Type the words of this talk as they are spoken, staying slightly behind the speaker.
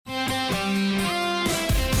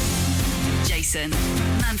Jason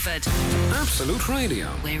Manford. Absolute Radio.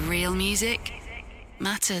 Where real music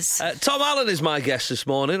matters. Tom Allen is my guest this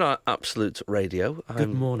morning on Absolute Radio.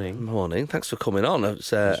 Good morning. Morning. Thanks for coming on.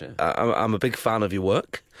 I'm a big fan of your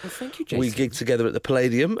work. Well, thank you, Jason. We gigged together at the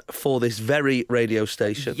Palladium for this very radio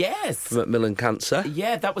station. Yes. For Macmillan Cancer.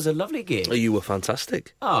 Yeah, that was a lovely gig. You were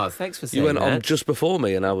fantastic. Oh, thanks for saying You went that. on just before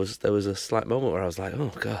me, and there was a slight moment where I was like,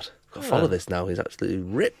 oh, God, I've got to follow this now. He's absolutely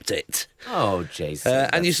ripped it. Oh, Jason.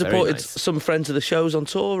 And you that's very supported nice. some friends of the shows on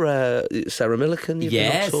tour. Sarah Millican, you've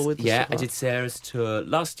been on tour with. Yeah, I did Sarah's tour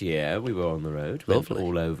last year. We were on the road. Went Lovely.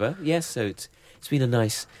 all over. Yes, so it's been a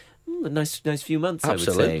nice few months,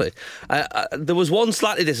 Absolutely. I would say. There was one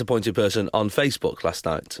slightly disappointed person on Facebook last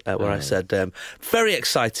night where I said, very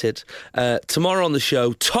excited. Tomorrow on the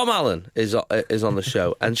show, Tom Allen is on the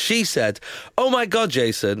show. And she said, oh my God,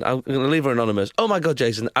 Jason, I'm going to leave her anonymous. Oh my God,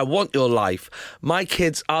 Jason, I want your life. My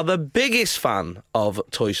kids are the biggest fan of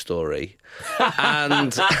Toy Story.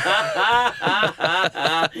 And I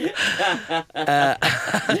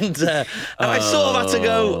sort of had to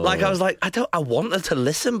go, like, I was like, I want her to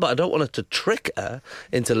listen, but I don't want her to trick her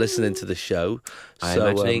into listening to the show.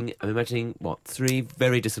 I'm imagining, what, 3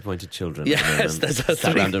 very disappointed children. Yes, there's a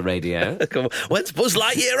sat 3. around a radio. When's Buzz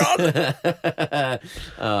Lightyear on?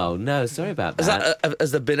 Oh, no, sorry about that.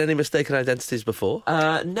 Has there been any mistaken identities before?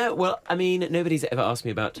 No, well, I mean, nobody's ever asked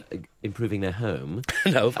me about improving their home.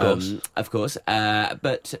 No, of course. Of course.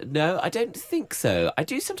 But no, I don't think so. I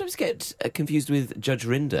do sometimes get confused with Judge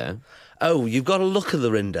Rinder. Oh, you've got a look of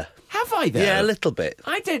the Rinder. Have I, though? Yeah, a little bit.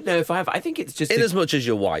 I don't know if I have. I think it's just... In as much as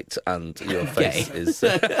you're white and your face Gay. is...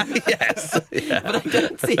 yes. Yeah. But I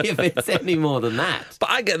don't see if it's any more than that.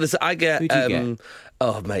 But I get this. I get. Who do you get?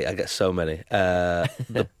 Oh, mate, I get so many.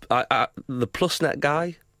 The PlusNet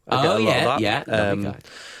guy. I get a lot of that. Lovely guy.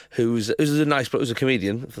 Who's a nice, but who's a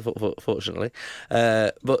comedian, fortunately.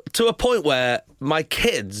 But to a point where my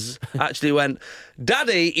kids actually went,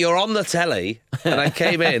 Daddy, you're on the telly. And I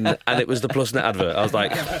came in and it was the PlusNet advert. I was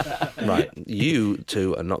like, right, you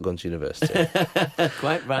two are not going to university.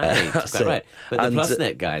 Quite right. Quite right. But the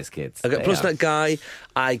PlusNet guy's kids. I get PlusNet guy.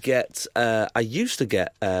 I get. I used to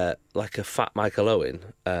get like a fat Michael Owen.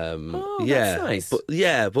 That's nice. But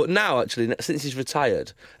now actually, since he's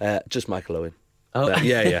retired, just Michael Owen. Oh,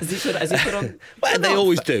 yeah. Has he put on? Well, they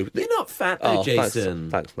always do. You're not fat, though,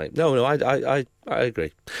 Jason. Thanks, mate. No, I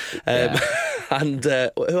agree. And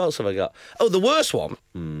who else have I got? Oh, the worst one,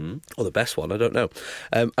 or the best one, I don't know.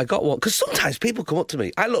 I got one because sometimes people come up to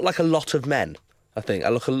me. I look like a lot of men. I think I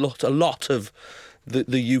look a lot of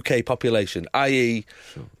the UK population, i.e.,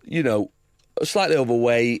 slightly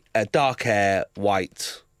overweight, dark hair,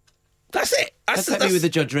 white. That's it. That's me with the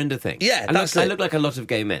Judge Rinder thing. Yeah, I look like a lot of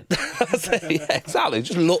gay men. That's it. Yeah, exactly.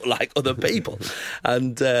 Just look like other people,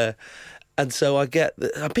 and so I get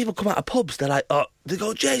and people come out of pubs. They're like, they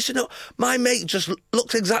go, Jason, my mate just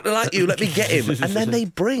looks exactly like you. Let me get him. And then they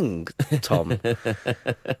bring Tom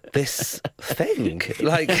this thing,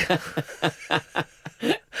 like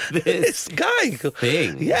this guy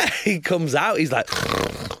thing. Yeah, he comes out. He's like.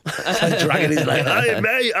 Dragging his leg. Hey,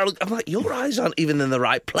 mate. I'm like, your eyes aren't even in the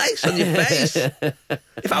right place on your face.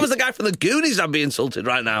 If I was the guy from the Goonies, I'd be insulted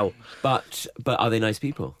right now. But are they nice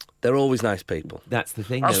people? They're always nice people. That's the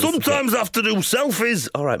thing. I sometimes have to do selfies.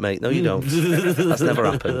 All right, mate. No, you don't. That's never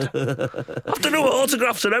happened. I have to do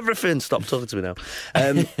autographs and everything. Stop talking to me now.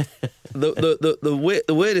 The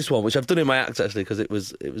weirdest one, which I've done in my act actually, because it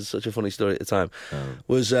was such a funny story at the time,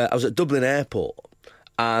 was I was at Dublin Airport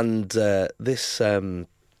and this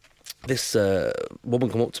woman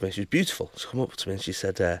come up to me. She was beautiful. She come up to me and she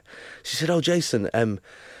said, "Oh, Jason,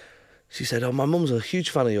 she said, oh, my mum's a huge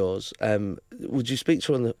fan of yours. Would you speak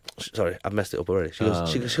to her on the..." Sorry, I've messed it up already. She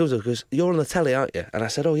goes, "You're on the telly, aren't you?" And I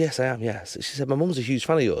said, "Oh, yes, I am, yes." She said, "My mum's a huge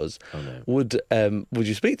fan of yours. Oh, no. Would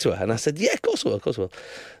you speak to her?" And I said, "Yeah, of course I will, of course I will."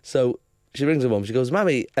 So she rings her mum. She goes,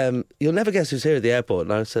 "Mammy, you'll never guess who's here at the airport."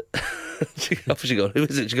 And I said... She goes, "Who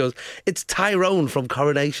is it?" She goes, "It's Tyrone from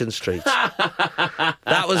Coronation Street."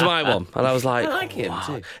 That was my one. And I was like... I like him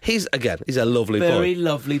too. He's a lovely boy. Very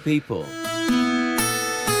lovely people.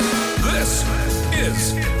 This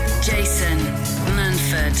is Jason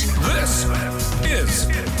Manford. This is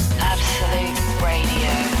Absolute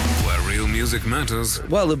Radio. where real music matters.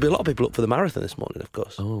 Well, there'll be a lot of people up for the marathon this morning, of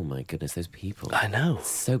course. Oh, my goodness, those people. I know.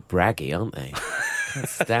 So braggy, aren't they? Can't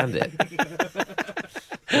stand it.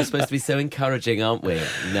 We're supposed to be so encouraging, aren't we?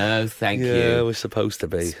 No, thank you. Yeah, we're supposed to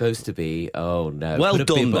be. It's supposed to be. Oh, no. Well But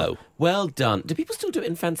do done, people- though. Well done. Do people still do it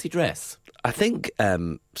in fancy dress? I think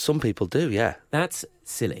some people do, yeah. That's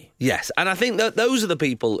silly. Yes, and I think that those are the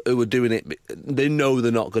people who are doing it, they know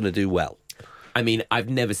they're not going to do well. I mean, I've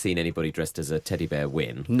never seen anybody dressed as a teddy bear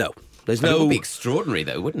win. No. There's It no... would be extraordinary,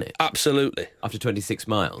 though, wouldn't it? Absolutely. After 26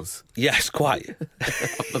 miles Yes, quite. up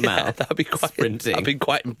the mouth. Yeah, that'd be quite sprinting. That'd be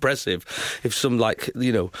quite impressive if some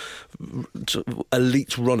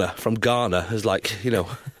elite runner from Ghana is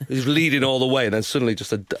he's leading all the way, and then suddenly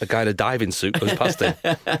just a guy in a diving suit goes past him.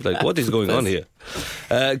 Like, what is going on here?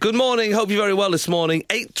 Good morning. Hope you're very well this morning.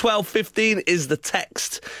 8 12 15 is the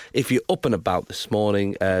text. If you're up and about this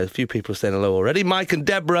morning, a few people are saying hello already. Mike and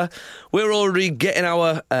Deborah, we're already getting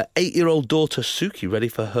our 8-year-old daughter Suki ready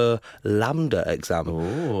for her Lambda exam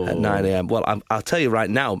at 9 a.m. Well, I'll tell you right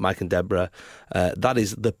now, Mike and Deborah, that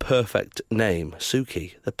is the perfect name,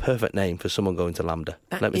 Suki. The perfect name for someone going to Lambda.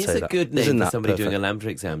 Let me tell you that. It's a good name Isn't for that somebody perfect? doing a Lambda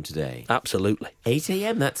exam today. Absolutely. 8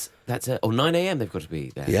 a.m. That's 9 a.m. They've got to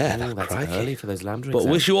be there. Yeah, that's crikey. early for those Lambda But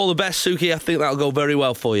exams. wish you all the best, Suki. I think that'll go very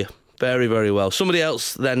well for you. Very, very well. Somebody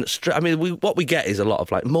else then... what we get is a lot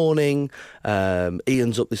of morning.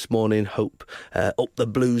 Ian's up this morning. Hope up the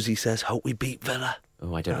Blues, he says. Hope we beat Villa.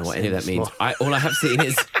 Oh, I don't know what any of that means. All I have seen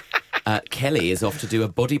is Kelly is off to do a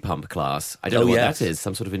body pump class. I don't know what that is.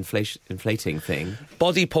 Some sort of inflating thing.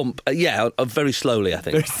 Body pump, very slowly, I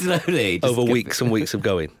think. Very slowly. Just Over weeks and weeks of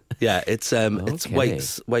going. Yeah, it's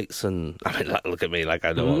weights and... look at me like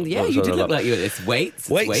I know. Yeah, you do look like you. It's weights.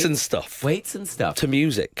 Weights and stuff. Weights and stuff. To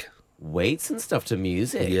music. Weights and stuff to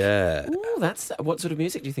music. Yeah. Ooh, that's what sort of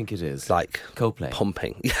music do you think it is? Like Coldplay.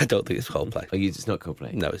 Pumping. Yeah, I don't think it's Coldplay. Oh, it's not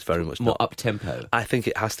Coldplay. No, it's very much More not. up tempo. I think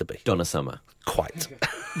it has to be. Donna Summer. Quite.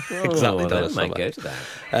 Exactly. Donna That might Summer. go to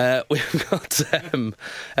that. We've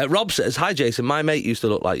got Rob says, "Hi Jason, my mate used to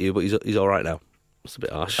look like you, but he's all right now." It's a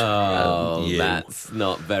bit harsh. Oh, You. that's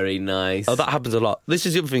not very nice. Oh, that happens a lot. This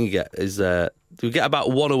is the other thing you get is you get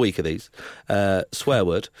about one a week of these swear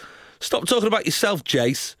word. Stop talking about yourself,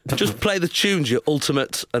 Jace. Just play the tunes, your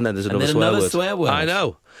ultimate, and then there's another then swear another word. swear word. I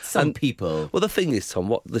know. Some people. Well, the thing is, Tom,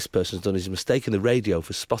 what this person's done is he's mistaken the radio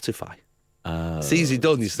for Spotify. It's easy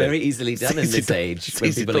done, you see. Very easily done in It's easy this done. age It's when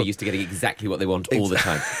easy people are done. used to getting exactly what they want all the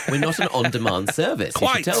time. We're not an on-demand service. You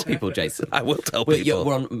Quite. should tell people, Jason. I will tell We're people.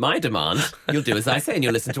 on my demand. You'll do as I say and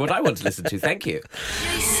you'll listen to what I want to listen to. Thank you.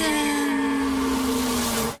 Jason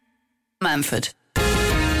Manford,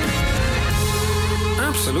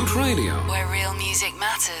 Absolute Radio. where real music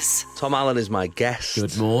matters. Tom Allen is my guest.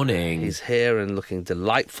 Good morning. He's here and looking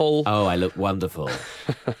delightful. Oh, I look wonderful.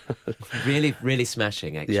 Really, really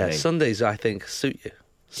smashing, actually. Yeah, Sundays, I think, suit you.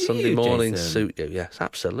 Do Sunday you, mornings Jason? suit you, yes,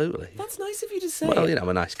 absolutely. That's nice of you to say. Well, I'm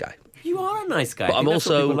a nice guy. You are a nice guy. But I think I'm that's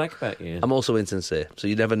what also- people like about you. I'm also insincere, so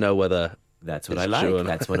you never know whether... That's what It's I like. true or not.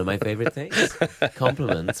 That's one of my favourite things.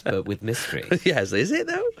 Compliments, but with mystery. Yes, is it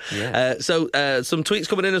though? Yeah. So some tweets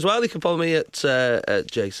coming in as well. You can follow me at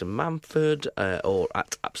Jason Manford or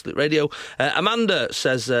at Absolute Radio. Amanda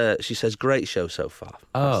says she says great show so far.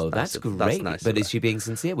 Oh, that's great. That's nice. But of is her. she being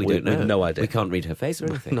sincere? We We've don't know. no idea. We can't read her face or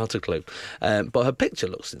anything. Not a clue. But her picture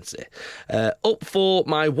looks sincere. Up for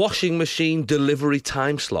my washing machine delivery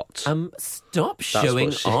time slot. Stop That's showing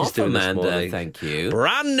what she's off, doing this Amanda. morning. Thank you.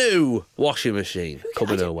 Brand new washing machine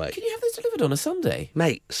coming her way. Can you have those delivered on a Sunday?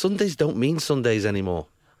 Mate, Sundays don't mean Sundays anymore.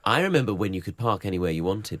 I remember when you could park anywhere you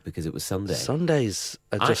wanted because it was Sunday. Sundays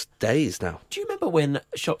are just days now. Do you remember when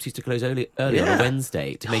shops used to close early on Yeah. a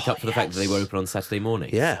Wednesday to make up for the fact that they were open on Saturday morning?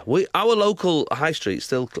 Yeah, our local high street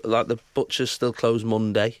still, like the butchers, still close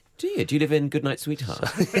Monday. Do you? Do you live in Goodnight Sweetheart?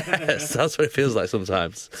 Yes, that's what it feels like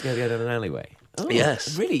sometimes. Just go down an alleyway. Oh,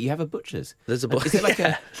 Yes. Really? You have a butcher's? There's a Is it like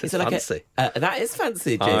yeah, is it's it like fancy. that is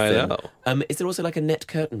fancy, Jason. I know. Is there also like a net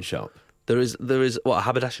curtain shop? There is what, a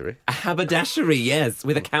haberdashery? A haberdashery, yes,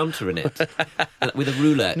 with a counter in it, with a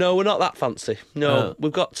ruler. No, we're not that fancy. No,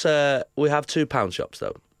 Oh. we have £2 shops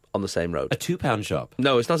though on the same road. A £2 shop.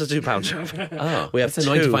 No, it's not a £2 shop. Oh, We have it's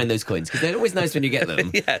annoying to two. find those coins because they're always nice when you get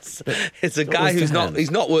them. Yes, it's a guy always who's to not. hand.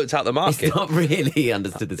 He's not worked out the market. It's not really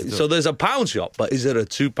understood this at all. So there's a £1 shop, but is there a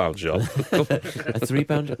 £2 shop? A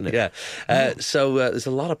 £3 shop? No. Yeah. So there's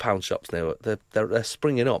a lot of pound shops now. They're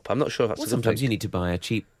springing up. I'm not sure if that's Well, a good sometimes thing. you need to buy a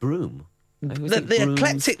cheap broom. I always The think brooms-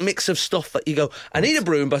 eclectic mix of stuff that you go, I need a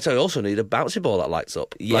broom, but I also need a bouncy ball that lights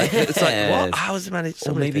up. Like, it's like, Yes. what? How has it managed so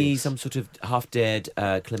Or many maybe things? some sort of half-dead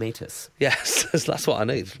clematis. Yes, that's what I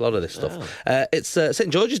need. A lot of this stuff. Oh. It's St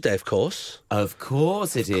George's Day, of course. Of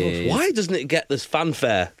course it is. Why doesn't it get this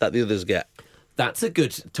fanfare that the others get? That's a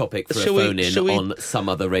good topic for Shall a we- phone-in shall we- on some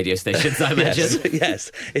other radio stations, I imagine. Yes,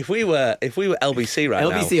 yes. If we were LBC right now,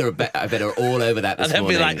 LBC are I bet are all over that this and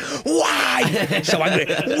they'd morning. be like, why? So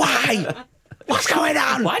angry. Why? What's going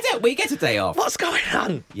on? Why don't we get a day off? What's going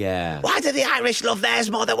on? Yeah. Why do the Irish love theirs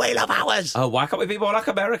more than we love ours? Oh, why can't we be more like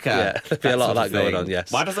America? Yeah, there'd be a lot of that going on,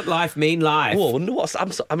 yes. Why doesn't life mean life? Oh, I wonder what's...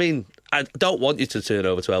 I mean, I don't want you to turn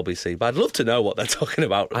over to LBC, but I'd love to know what they're talking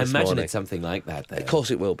about I this imagine morning. it's something like that, though. Of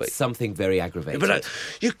course it will be. Something very aggravating. But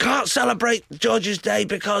you can't celebrate George's Day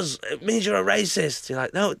because it means you're a racist. You're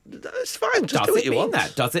like, no, it's fine. Just do what you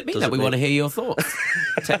want. Does it mean that? We want to hear your thoughts.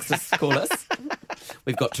 Text us, call us.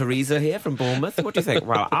 We've got Teresa here from Bournemouth. What do you think?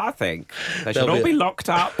 Well, I think they should all be locked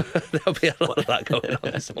up. There'll be a lot of that going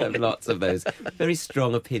on this morning. Lots of those very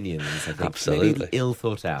strong opinions, I think. Absolutely. Maybe ill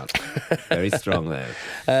thought out. Very strong,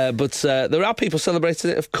 though. But there are people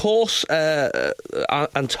celebrating it. Of course,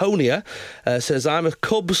 Antonia says, I'm a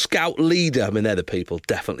Cub Scout leader. I mean, they're the people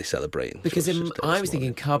definitely celebrating. Because I was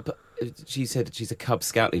thinking Cub... She said she's a Cub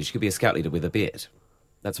Scout leader. She could be a Scout leader with a beard.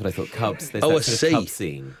 That's what I thought. Cubs. There's that sort of Cub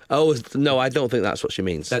scene. Oh, no, I don't think that's what she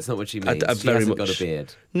means. That's not what she means. She very hasn't much got a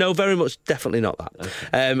beard. No, very much, definitely not that.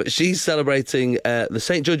 Okay. She's celebrating the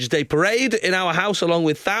St George's Day Parade in our house, along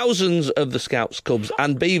with thousands of the Scouts, Cubs,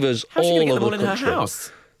 and Beavers How's she all going to over get them all the in her country.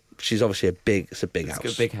 house? She's obviously it's a big house.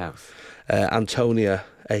 It's a big house. Antonia,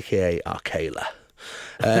 a.k.a. Arcala.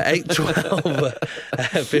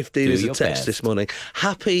 8:12 15 is a text this morning.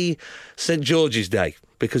 Happy St George's Day,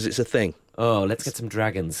 because it's a thing. Oh, let's get some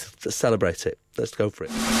dragons. Let's celebrate it. Let's go for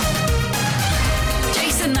it.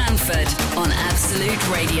 Jason Manford on Absolute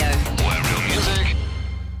Radio. Where real music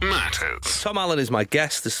matters. Tom Allen is my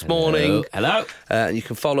guest this morning. Hello. And you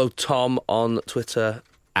can follow Tom on Twitter.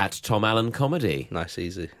 At Tom Allen Comedy. Nice,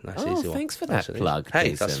 easy one. Thanks for that plug,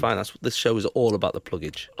 Hey, Jason. that's fine. This show is all about the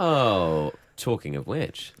pluggage. Oh, talking of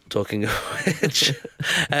which. Talking of which,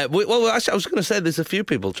 well, actually, I was going to say there's a few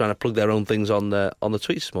people trying to plug their own things on the tweets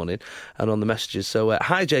this morning and on the messages. So,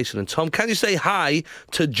 hi, Jason and Tom. Can you say hi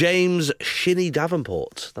to James Shinny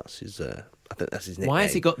Davenport? That's his. I think that's his nickname. Why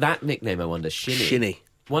has he got that nickname? I wonder. Shinny. Shinny.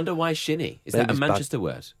 Wonder why Shinny? Is Maybe that a it's Manchester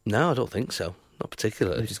word? No, I don't think so. Not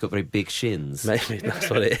particularly. He's just got very big shins. Maybe that's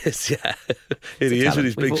what it is. Yeah, here he is with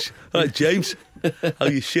his big. All right, James. How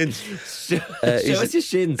are your shins? Show us your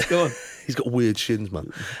shins. Go on. He's got weird shins,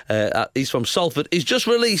 man. He's from Salford. He's just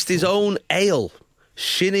released his own ale,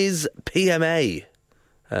 Shinny's PMA.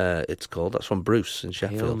 It's called. That's from Bruce in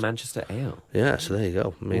Sheffield. Ale, Manchester Ale. Yeah, so there you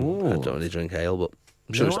go. I mean, I don't really drink ale, but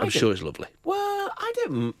I'm sure it's lovely. Well, I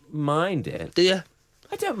don't mind it. Do you?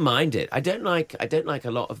 I don't mind it. I don't like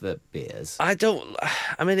a lot of the beers. I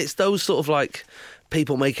mean, it's those sort of like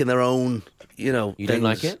people making their own, You things. don't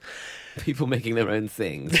like it? People making their own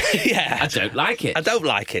things. Yeah. I don't like it. I don't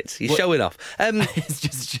like it. You're showing off. It's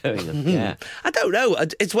just showing off, yeah. I don't know.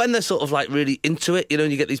 It's when they're sort of like really into it,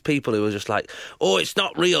 and you get these people who are just like, oh, it's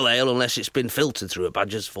not real ale unless it's been filtered through a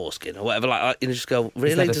badger's foreskin or whatever. Like, you just go,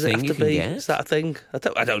 really? Does it have to be? get? Is that a thing?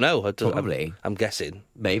 I don't know. Probably. I'm guessing.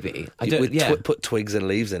 Maybe. Put twigs and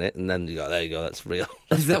leaves in it, and then you go, there you go, that's real.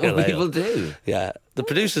 Is that what people do? Yeah. The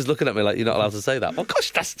producer's looking at me like, you're not allowed to say that. Well,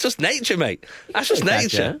 gosh, that's just nature, mate. That's just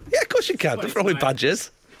nature. Yeah, of course you can. They're throwing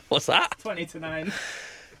badgers. What's that? 20 to 9.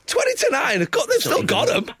 20 to 9. God, they've still got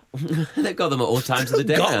them. They've got them at all times of the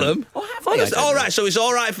day. Got them. Oh, have they? All right, so it's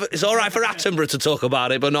all right for Attenborough to talk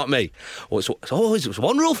about it, but not me. Oh, it's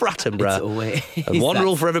one rule for Attenborough, It's always, and one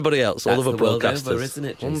rule for everybody else. All of the world broadcasters, over, isn't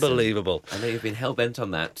it, Jason? Unbelievable. I know you've been hell bent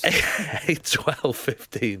on that. 8, 12,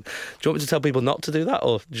 15. Do you want me to tell people not to do that,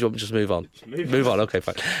 or do you want me to just move on? Move on. Okay,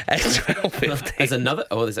 fine. 8, 12, 15.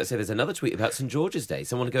 There's another tweet about St George's Day.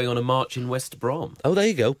 Someone going on a march in West Brom. Oh, there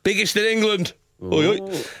you go. Biggest in England. Oi,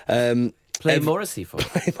 oi. Play Morrissey for.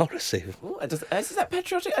 Play Morrissey. Oh, is that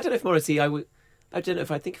patriotic? I don't know if Morrissey. I don't know if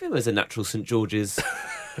I think of him as a natural St George's.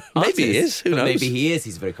 Maybe he is. Who knows? Maybe he is.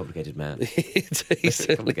 He's a very complicated man. He's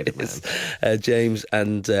a complicated man. James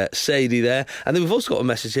and Sadie there. And then we've also got a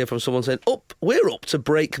message here from someone saying, we're up to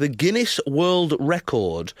break the Guinness World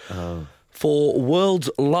Record for world's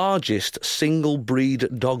largest single breed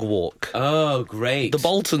dog walk. Oh, great. The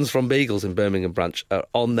Boltons from Beagles in Birmingham branch are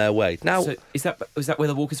on their way. Now, so is that where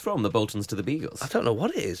the walk is from, the Boltons to the Beagles? I don't know what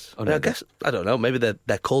it is. Oh, no, I guess, I don't know, maybe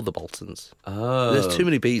they're called the Boltons. Oh. There's too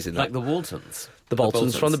many B's in that. Like the Waltons. The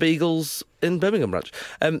Boltons from the Beagles in Birmingham branch.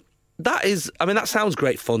 That sounds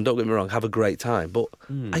great fun, don't get me wrong, have a great time, but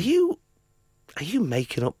are you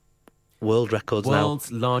making up world records now?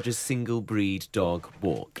 World's largest single breed dog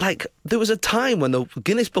walk. Like, there was a time when the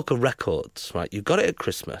Guinness Book of Records, right, you got it at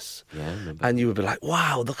Christmas. Yeah, I remember. And you would be like,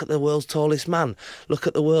 wow, look at the world's tallest man. Look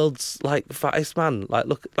at the world's, fattest man. Like,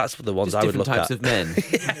 look, that's the ones Just I would look at. different types of men.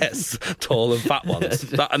 Yes, tall and fat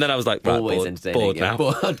ones. And then I was like, right, Always entertaining. bored now.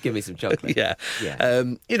 Bored. Give me some chocolate. Yeah.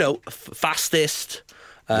 Fastest.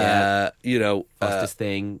 You know, fastest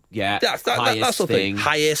thing. Yeah, that's the thing.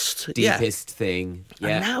 Highest, deepest thing. Yeah.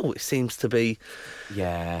 And now it seems to be.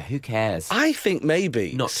 Yeah, who cares? I think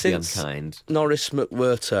maybe not since to be unkind. Norris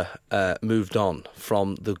McWhirter moved on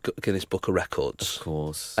from the Guinness Book of Records. Of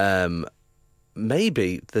course.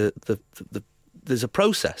 Maybe there's a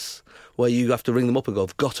process where you have to ring them up and go,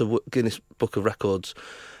 I've got a Guinness Book of Records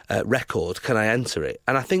record, can I enter it?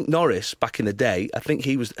 And I think Norris, back in the day, I think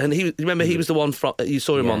he was, and remember he was the one from, you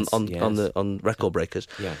saw him on Record Breakers.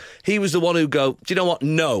 Yeah. He was the one who go, do you know what?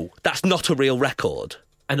 No, that's not a real record.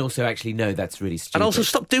 And also, actually, no, that's really stupid. And also,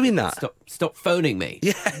 stop doing that. Stop phoning me.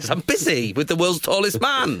 Yes, I'm busy with the world's tallest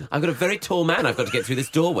man. I've got a very tall man I've got to get through this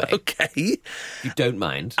doorway. Okay. If you don't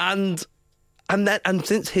mind. And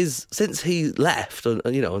since he left, and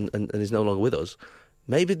he's no longer with us,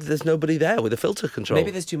 maybe there's nobody there with a filter control.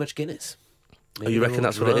 Maybe there's too much Guinness. Maybe you reckon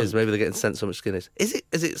that's what it is? Maybe they're getting sent so much Guinness. Is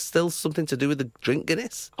it still something to do with the drink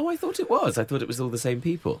Guinness? Oh, I thought it was. I thought it was all the same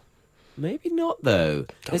people. Maybe not, though.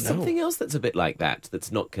 There's something else that's a bit like that,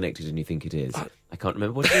 that's not connected and you think it is. I can't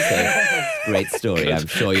remember what it is, though. Great story, I'm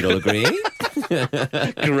sure you'd all agree.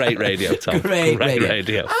 Great radio, Tom. Great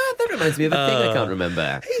radio. That reminds me of a thing I can't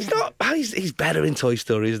remember. He's not. He's better in Toy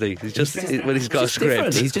Story, isn't he? He's just when he's got a script.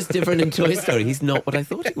 Different. He's just different in Toy Story. He's not what I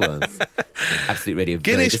thought he was. Absolute Radio.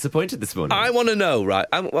 Very disappointed this morning. I want to know, right?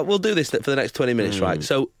 We'll do this for the next 20 minutes, right?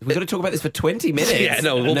 So we've got to talk about this for 20 minutes. Yeah,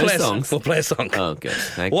 no, we'll play songs. We'll play a song. Oh, good.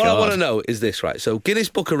 Thank what God. I want to know is this, right? So Guinness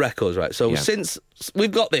Book of Records, right? So since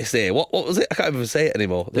we've got this here, what was it? I can't even say it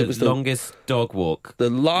anymore. It was the longest dog walk. The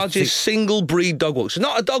largest single breed dog walk. So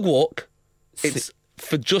not a dog walk. It's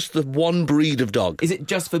for just the one breed of dog. Is it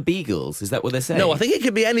just for beagles? Is that what they're saying? No, I think it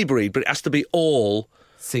can be any breed, but it has to be all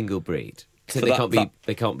single breed. So they can't be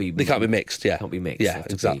mixed. Yeah, can't be mixed. Yeah,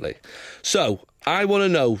 exactly. So I want to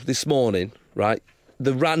know this morning, right?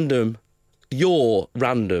 Your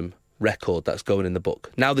random record that's going in the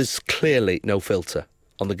book. Now there's clearly no filter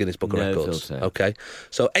on the Guinness Book of Records. Filter. Okay,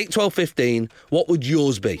 so 8, 12, 15. What would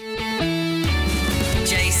yours be?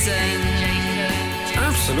 Jason.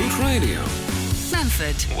 Absolute Radio.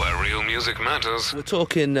 Manford. Where real music matters. We're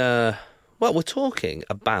talking. We're talking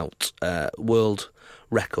about world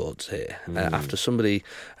records here. After somebody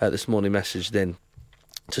this morning messaged in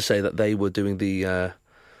to say that they were doing the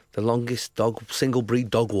longest single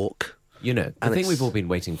breed dog walk. You know, the thing we've all been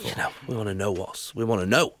waiting for. You know, we want to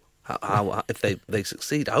know how if they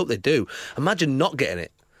succeed. I hope they do. Imagine not getting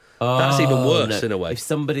it. That's even worse in a way. If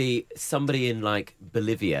somebody in like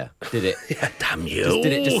Bolivia did it, yeah, damn you,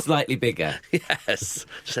 did it just slightly bigger. Yes,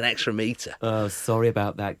 just an extra metre. Oh, sorry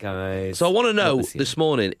about that, guys. So I want to know this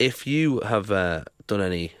morning if you have done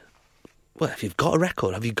any. Well, if you've got a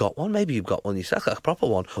record, have you got one? Maybe you've got one yourself, like a proper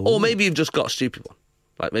one, or maybe you've just got a stupid one.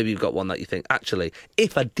 Like maybe you've got one that you think, actually,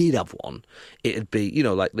 if I did have one, it'd be,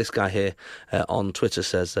 like this guy here on Twitter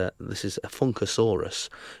says, this is a Funkasaurus,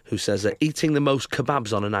 who says eating the most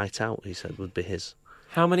kebabs on a night out, he said, would be his.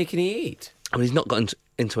 How many can he eat? I mean, he's not gotten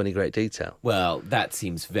into any great detail. Well, that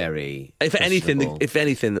seems very If anything,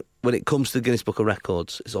 when it comes to the Guinness Book of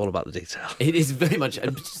Records, it's all about the detail. It is very much,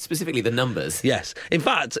 and specifically the numbers. Yes. In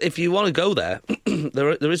fact, if you want to go there,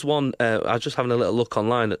 there is one. I was just having a little look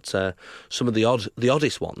online at some of the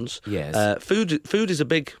oddest ones. Yes. Food is a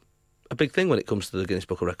big thing when it comes to the Guinness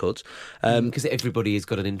Book of Records. Because everybody has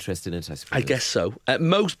got an interest in it, I suppose. I guess so.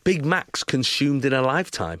 Most Big Macs consumed in a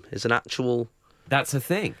lifetime is an actual. That's a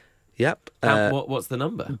thing. Yep. What's the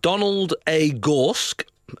number? Donald A. Gorsk,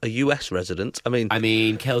 a US resident. I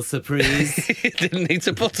mean, quelle surprise. Didn't need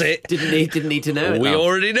to put it. Didn't need to know it. We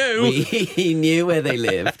already knew. He knew where they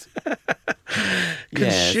lived.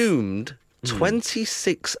 Consumed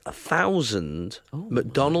 26,000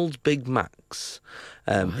 McDonald's Big Macs.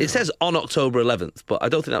 Wow. It says on October 11th, but I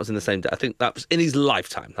don't think that was in the same day. I think that was in his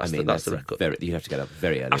lifetime. That's the record. You have to get up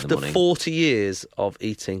very early After in the morning. After 40 years of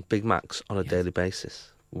eating Big Macs on a daily basis.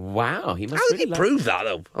 Wow, he must. How did he prove that,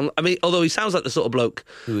 though? I mean, although he sounds like the sort of bloke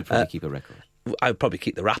who would probably keep a record. I'd probably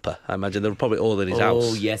keep the rapper. I imagine they're probably all in his house.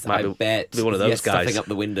 Oh yes, I bet. Be one of those guys. Stuffing up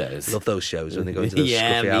the windows. Love those shows when they go into those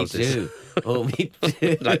scruffy houses. Yeah, me too. Oh, me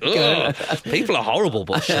too. Like, people are horrible,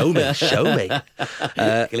 but show me.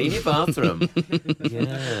 Clean your bathroom.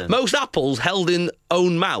 Yeah. Most apples held in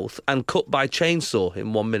own mouth and cut by chainsaw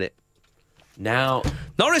in 1 minute. Now,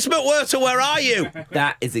 Norris McWhirter, where are you?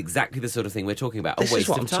 That is exactly the sort of thing we're talking about. This a waste is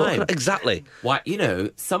what of I'm time. Talking about. Exactly. Why?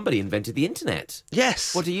 Somebody invented the internet.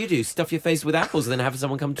 Yes. What do? Stuff your face with apples and then have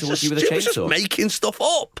someone come towards you with a chainsaw? Just making stuff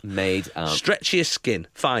up. Made up. Stretch your skin.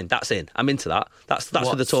 Fine, that's in. I'm into that. That's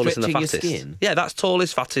for the tallest and the fattest. Your skin? Yeah, that's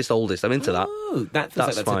tallest, fattest, oldest. I'm into that. Oh, that feels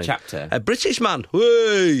like that's fine. a chapter. A British man.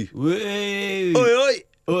 Way. Way. Oi, oi.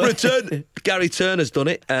 Britain. Gary Turner's done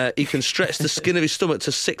it. He can stretch the skin of his stomach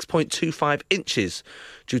to 6.25 inches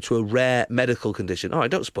due to a rare medical condition. All right,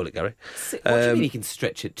 don't spoil it, Gary. What do you mean he can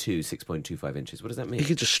stretch it to 6.25 inches? What does that mean? He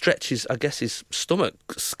can just stretch his stomach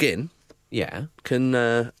skin. Yeah.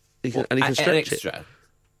 And he can stretch an extra. it.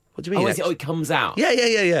 What do you mean? It comes out.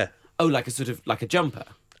 Yeah. Oh, like a jumper.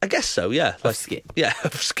 I guess so, yeah. Of skin. Yeah,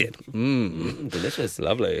 of skin. Delicious.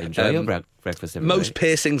 Lovely. Enjoy your breakfast, everybody. Most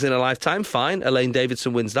piercings in a lifetime, fine. Elaine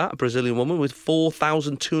Davidson wins that, a Brazilian woman with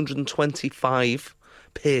 4,225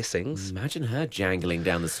 piercings. Imagine her jangling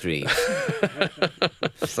down the street.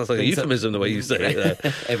 Sounds like a euphemism the way you say it there.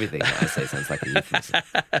 Everything that I say sounds like a euphemism.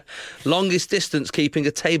 Longest distance keeping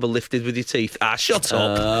a table lifted with your teeth. Shut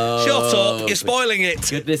up. Shut up. You're spoiling it.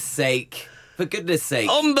 Goodness sake. For goodness sake.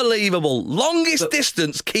 Unbelievable. Longest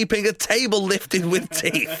distance keeping a table lifted with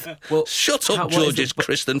teeth. Well, shut up, Georges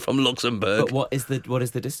Kristen from Luxembourg. But what is the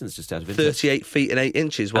distance, just out of interest? 38 feet and 8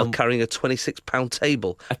 inches while carrying a 26-pound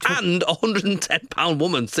table and a 110-pound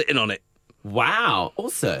woman sitting on it. Wow.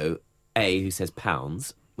 Also, who says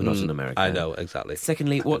pounds? We're not in America. I know, exactly.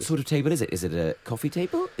 Secondly, what sort of table is it? Is it a coffee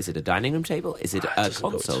table? Is it a dining room table? Is it a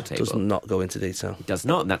console table? Does not go into detail. It does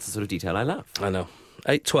not, and that's the sort of detail I love. I know.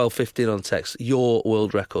 8, 12, 15 on text. Your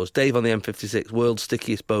world records. Dave on the M56. World's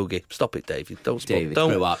stickiest bogey. Stop it, Dave. David,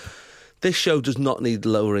 grow up. This show does not need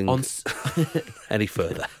lowering any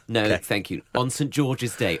further. No, okay. Thank you. On St.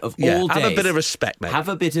 George's Day, of all days. Have a bit of respect, mate. Have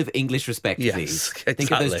a bit of English respect, yes, please. Exactly.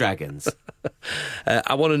 Think of those dragons.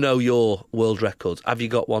 I want to know your world records. Have you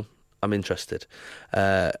got one? I'm interested.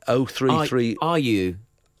 033. Are you?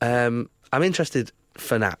 I'm interested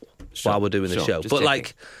for now while we're doing the show. But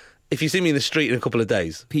checking. if you see me in the street in a couple of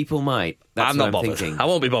days, people might. That's I'm what not bothered. Thinking. I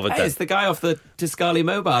won't be bothered. Hey, it's the guy off the Tiscali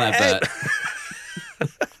mobile advert.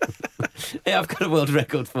 Yeah, I've got a world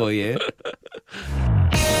record for you.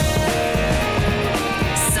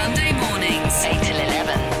 Sunday mornings, 8 till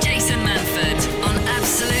 11. Jason Manford on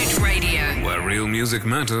Absolute Radio. Where real music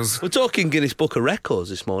matters. We're talking Guinness Book of Records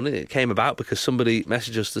this morning. It came about because somebody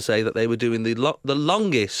messaged us to say that they were doing the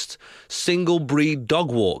longest single breed dog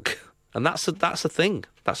walk, and that's a thing.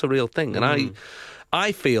 That's a real thing. And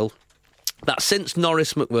I feel that since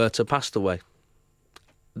Norris McWhirter passed away,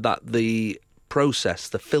 that the process,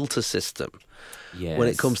 the filter system, when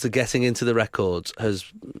it comes to getting into the records has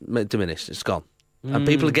diminished. It's gone. And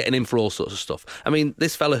people are getting in for all sorts of stuff. I mean,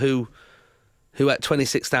 this fella who ate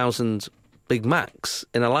 26,000 Big Macs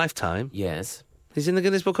in a lifetime, yes, he's in the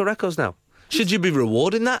Guinness Book of Records now. Should you be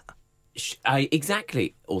rewarding that?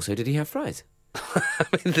 Exactly. Also, did he have fries? I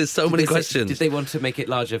mean, there's so many questions. Did they want to make it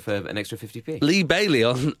larger for an extra 50p? Lee Bailey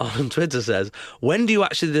on Twitter says, when do you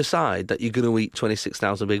actually decide that you're going to eat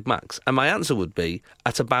 26,000 Big Macs? And my answer would be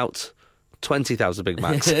at about 20,000 Big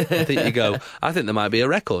Macs. I think you go, I think there might be a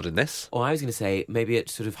record in this. Or I was going to say maybe at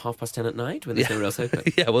sort of 10:30 at night when there's nowhere else open.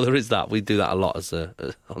 Yeah, well, there is that. We do that a lot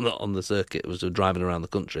on the circuit as we're driving around the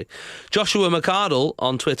country. Joshua McArdle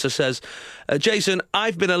on Twitter says, Jason,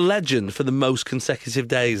 I've been a legend for the most consecutive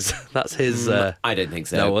days. That's his... I don't think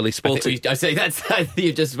so. No, well, he spoiled it. I say that's...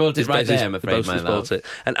 You've just spoiled it right there, I'm afraid, my love.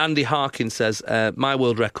 And Andy Harkin says, my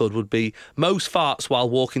world record would be most farts while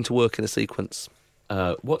walking to work in a sequence.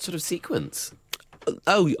 What sort of sequence?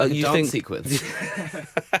 You dance think sequence?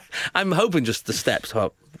 I'm hoping just the steps.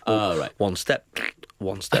 Right. One step,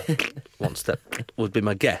 one step, one step would be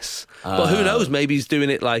my guess. But who knows? Maybe he's doing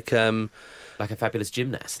it like a fabulous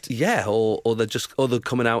gymnast. Yeah, or they're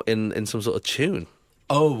coming out in some sort of tune.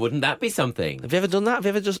 Oh, wouldn't that be something? Have you ever done that? Have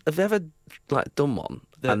you ever done one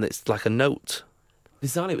and it's like a note?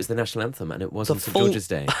 Bizarrely, it was the national anthem, and it was on St. George's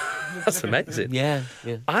Day. That's amazing. Yeah.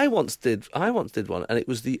 I once did one, and it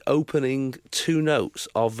was the opening 2 notes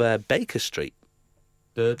of Baker Street.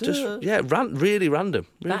 Really random.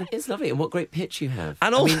 Really. That is lovely, and what great pitch you have.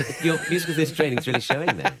 And also, your musical theatre training is really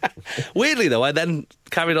showing there. Weirdly, though, I then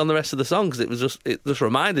carried on the rest of the song because it just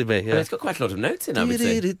reminded me. Yeah. It's got quite a lot of notes in, I would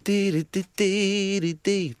say. It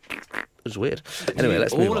was weird. Anyway,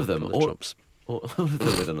 let's move on. All of them. Trumps. All of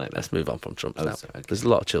them were done like that. Let's move on from Trump now. Sorry, okay. There's a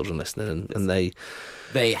lot of children listening, and they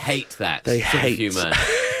hate that. They sort hate of humour.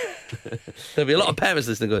 There'll be a lot of parents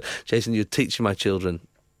listening going, Jason, you're teaching my children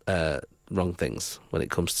wrong things when it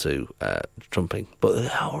comes to trumping. But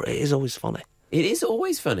it is always funny. It is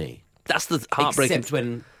always funny. That's the heartbreaking. Except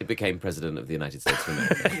when it became president of the United States of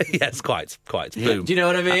America. Yes, quite. Boom. Do you know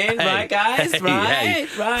what I mean? Right, guys?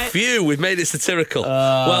 Right? Phew, we've made it satirical.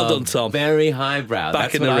 Well done, Tom. Very highbrow.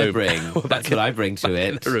 Back That's in what the I room. bring. That's what I bring to it.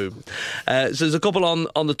 In the room. So there's a couple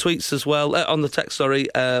on the tweets as well. On the text, sorry.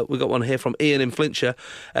 We got one here from Ian in Flintshire.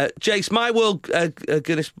 Jace, my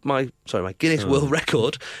Guinness World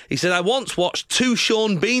Record. He said, I once watched 2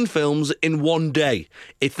 Sean Bean films in one day.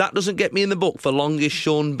 If that doesn't get me in the book for longest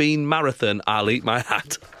Sean Bean marathon, I'll eat my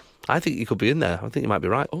hat. I think you could be in there. I think you might be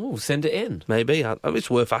right. Oh, send it in. Maybe. It's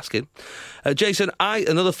worth asking. Jason,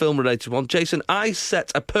 another film-related one. Jason, I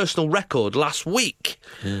set a personal record last week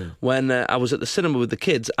when I was at the cinema with the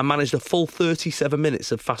kids. I managed a full 37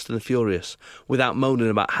 minutes of Fast and the Furious without moaning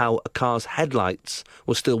about how a car's headlights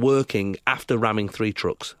were still working after ramming 3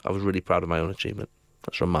 trucks. I was really proud of my own achievement.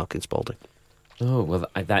 That's from Mark in Spalding. Oh, well,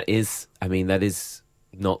 that is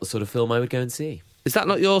not the sort of film I would go and see. Is that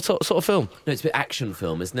not your sort of film? No, it's a bit action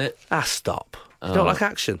film, isn't it? Stop. You don't like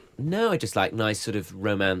action? No, I just like nice sort of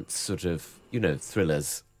romance, sort of,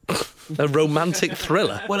 thrillers. A romantic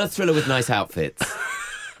thriller? Well, a thriller with nice outfits.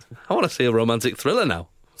 I want to see a romantic thriller now.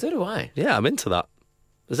 So do I. Yeah, I'm into that.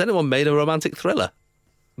 Has anyone made a romantic thriller?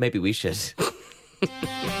 Maybe we should.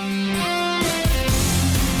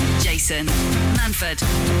 Jason Manford,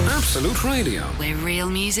 Absolute Radio. where real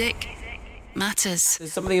music matters.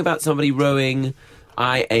 There's something about somebody rowing.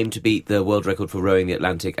 I aim to beat the world record for rowing the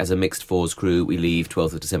Atlantic as a mixed fours crew. We leave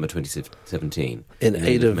 12th of December 2017. In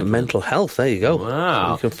aid of mental health. There you go.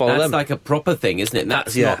 Wow. You can follow That's them. like a proper thing, isn't it?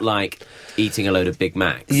 That's Yeah. not like eating a load of Big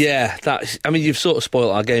Macs. Yeah, you've sort of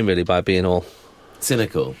spoiled our game really by being all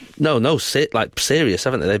Cynical. serious,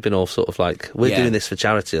 haven't they? They've been all sort of like, we're doing this for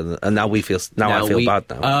charity, and now I feel bad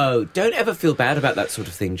now. Oh, don't ever feel bad about that sort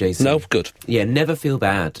of thing, Jason. No, good. Yeah, never feel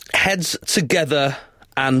bad. Heads together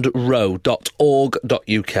and row.org.uk.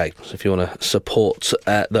 So if you want to support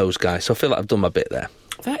those guys. So I feel like I've done my bit there.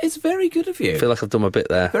 That is very good of you. I feel like I've done my bit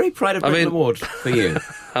there. Very Pride of Britain award for you.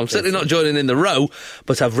 I'm certainly not joining in the row,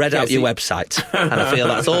 but I've read out your website, and I feel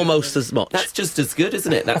that's almost as much. That's just as good,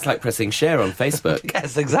 isn't it? That's like pressing share on Facebook.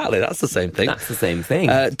 Yes, exactly. That's the same thing. That's the same thing.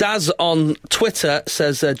 Daz on Twitter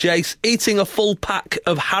says, Jace, eating a full pack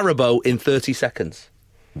of Haribo in 30 seconds.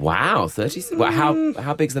 Wow, 30. Well,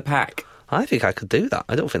 how big's the pack? I think I could do that.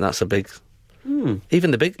 I don't think that's a big...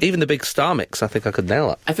 Even the big Star Mix, I think I could nail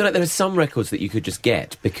that. I feel like there are some records that you could just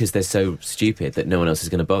get because they're so stupid that no one else is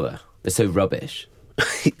going to bother. They're so rubbish.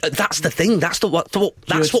 That's the thing. That's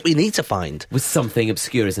what we need to find. With something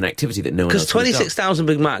obscure as an activity that no one else Because 26,000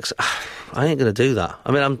 Big Macs, I ain't going to do that.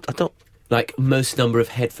 I mean, I don't... Like most number of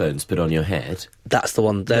headphones put on your head. That's the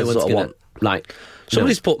one. There's what I want. Like...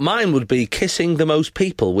 Somebody's put, mine would be kissing the most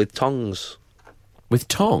people with tongs. With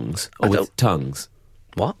tongs? Or with tongues?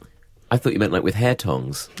 What? I thought you meant like with hair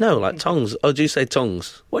tongs. No, like tongs. Oh, do you say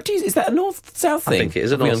tongues? Is that a north-south thing? I think it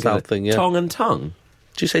is a north-south thing, yeah. Tongue and tongue?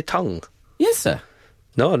 Do you say tongue? Yes, sir.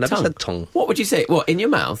 No, I never said tongue. What would you say? What, in your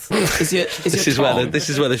mouth? This is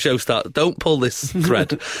where the show starts. Don't pull this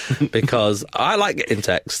thread, because I like getting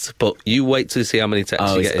texts, but you wait to see how many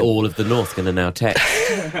texts you get in. All of the North going to now text.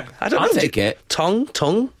 I don't know. I'll take it. Tongue?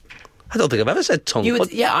 I don't think I've ever said tongue.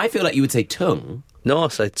 Yeah, I feel like you would say tongue. No, I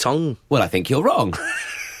say tongue. Well, I think you're wrong.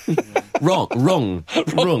 Wrong.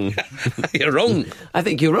 You're wrong. I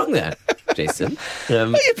think you're wrong there, Jason. Well,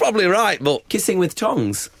 you're probably right, but... Kissing with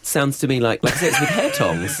tongs sounds to me like I say it's with hair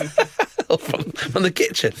tongs. from the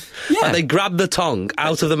kitchen. Yeah. And they grab the tongue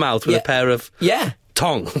out of the mouth with a pair of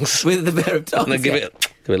tongs. With a pair of tongs. And then give it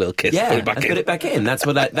a little kiss. Yeah, put it back in. Put it back in. That's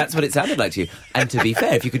what it sounded like to you. And to be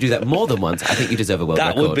fair, if you could do that more than once, I think you deserve a world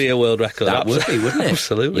record. That would be a world record. That would be, wouldn't it?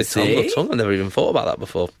 Absolutely. Tongue. I've never even thought about that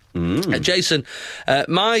before. Jason,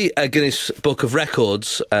 my Guinness Book of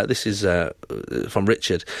Records, this is from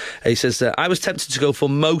Richard. He says, I was tempted to go for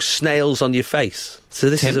most snails on your face. So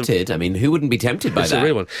this tempted? I mean, who wouldn't be tempted by that? It's a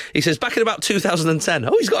real one. He says, back in about 2010.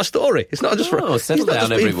 Oh, he's got a story. It's not just settle down,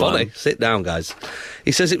 being everyone. funny. Sit down, guys.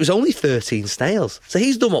 He says it was only 13 snails. So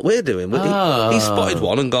he's done what we're doing. He's spotted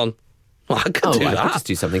one and gone, well, I could do that. I could just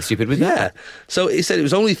do something stupid with that. Yeah. So he said it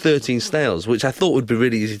was only 13 snails, which I thought would be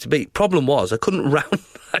really easy to beat. Problem was, I couldn't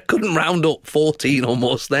round up 14 or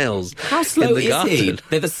more snails. How slow in the garden. is he?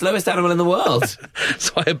 They're the slowest animal in the world.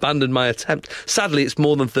 So I abandoned my attempt. Sadly, it's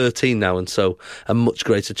more than 13 now, and so a much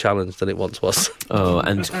greater challenge than it once was. Oh,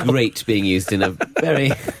 and great being used in a very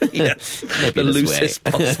the loosest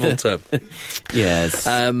possible term. Yes.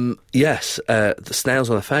 The snails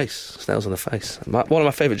on the face. Snails on the face. One of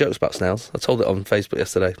my favourite jokes about snails. I told it on Facebook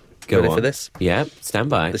yesterday. Go Ready on. for this? Yeah,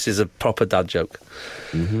 stand by. This is a proper dad joke.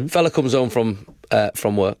 Fella comes home from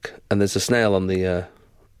work, and there's a snail on the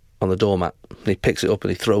on the doormat. And he picks it up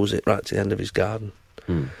and he throws it right to the end of his garden.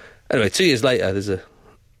 Anyway, 2 years later,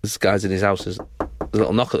 this guy's in his house. There's a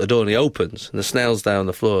little knock at the door and he opens and the snail's down on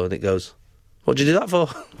the floor and it goes, "What did you do that for?"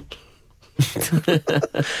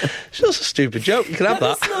 It's just a stupid joke. You can have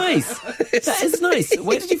that. That's nice. That is nice.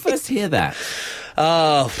 Where did you first hear that?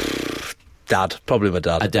 Oh, Dad. Probably my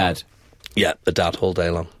dad. A dad. Yeah, a dad all day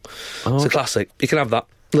long. Oh. It's a classic. You can have that.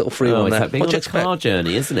 Little free one It's there. like being on a car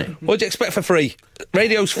journey, isn't it? What do you expect for free?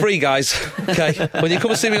 Radio's free, guys. Okay? When you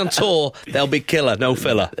come and see me on tour, they'll be killer, no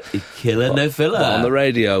filler. Killer, no filler. But on the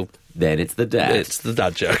radio, then it's the dad. it's the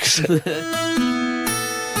dad jokes. This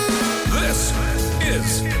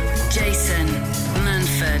is Jason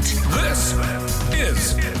Manford. This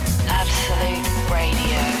is Absolute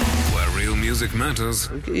Radio. where real music matters.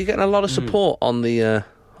 You're getting a lot of support on the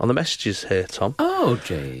messages here, Tom. Oh,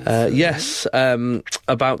 jeez. Yes,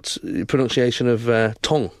 about pronunciation of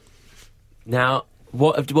tongue. Now,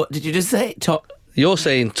 what did you just say? You're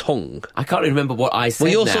saying tongue. I can't even remember what I said.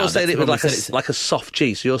 Well, you're now. sort of saying That's it with what like I said. like a soft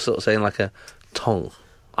G, so you're sort of saying like a tongue.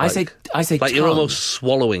 I say Like tongue. you're almost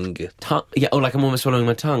swallowing it. tongue. Yeah, or like I'm almost swallowing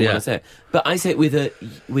my tongue when Yeah. I say it. But I say it with a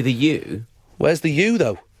U. Where's the U,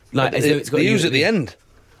 though? Like as though it's got the a U U's at the end.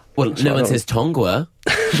 Well, no one says Tongwa.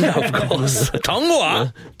 No, of course.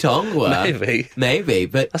 Tongwa? Tongwa. Maybe,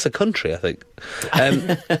 but That's a country, I think.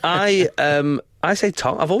 I say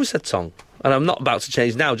tongue. I've always said tongue. And I'm not about to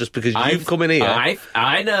change now just because you've come in here.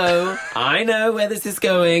 I know where this is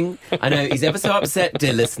going. I know he's ever so upset,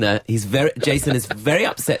 dear listener. Jason is very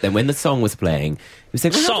upset then when the song was playing. He was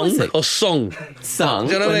saying, Song or song? Song.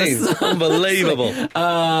 Do you know what I mean? Unbelievable.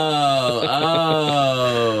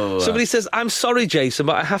 Oh. Somebody says, "I'm sorry, Jason,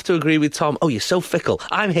 but I have to agree with Tom." Oh, you're so fickle.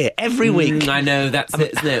 I'm here every week. I know, that's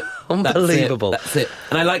it, isn't it? Unbelievable. That's it.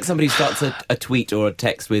 And I like somebody who starts a tweet or a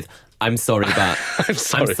text with, "I'm sorry, but..."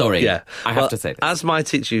 I'm sorry. Yeah. I have to say this. As my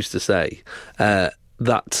teacher used to say,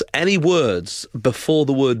 that any words before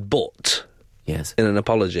the word "but" Yes. in an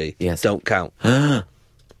apology Yes. don't count.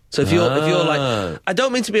 So if you're like, I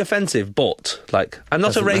don't mean to be offensive, but like I'm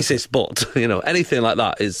not a racist, but anything like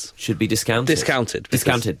that is Should be discounted. discounted.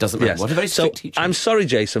 Discounted, doesn't matter. Yes. What a very strict so teacher. I'm sorry,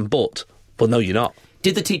 Jason, but no, you're not.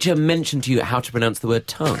 Did the teacher mention to you how to pronounce the word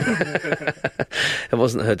tongue? It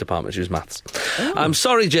wasn't her department, she was maths. I'm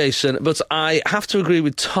sorry, Jason, but I have to agree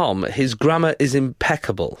with Tom. His grammar is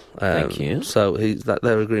impeccable. Thank you. So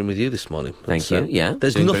they're agreeing with you this morning. Thank you, yeah.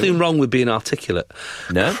 There's Doing very nothing well. wrong with being articulate.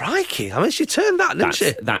 No. Crikey, I mean, she turned that, didn't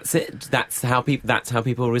she? That's it. That's how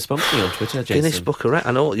people respond to me on Twitter, Jason. Guinness Book of Records.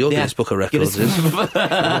 I know what your Guinness Book of Records is. I'm not going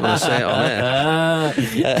to say it on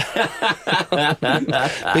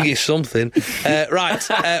air. Biggest something. Right.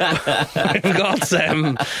 We've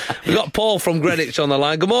got Paul from Greenwich on the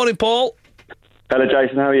line. Good morning, Paul. Hello,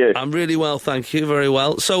 Jason. How are you? I'm really well, thank you. Very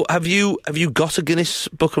well. So, have you got a Guinness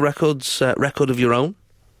Book of Records record of your own?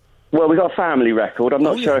 Well, we got a family record. I'm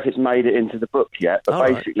not sure if it's made it into the book yet,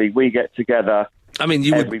 but basically we get together. I mean,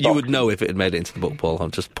 you would know if it had made it into the book, Paul.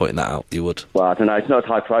 I'm just pointing that out. You would. Well, I don't know. It's not as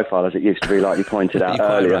high profile as it used to be, like you pointed out You're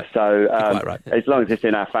quite earlier. right. So, You're quite right. as long as it's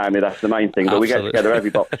in our family, that's the main thing. But we get Absolutely. together every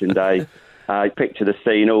Boxing Day. Picture the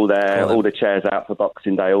scene, all the chairs out for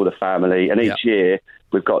Boxing Day, all the family, and each year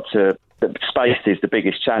we've got to. Space is the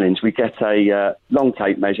biggest challenge. We get a long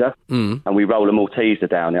tape measure and we roll a Malteser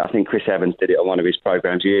down it. I think Chris Evans did it on one of his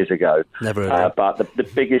programmes years ago. Never heard of it. But the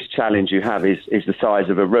biggest challenge you have is the size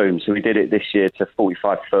of a room. So we did it this year to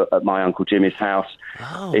 45 foot at my Uncle Jimmy's house.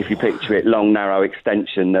 Oh. If you picture it, long, narrow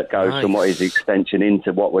extension that goes from what is the extension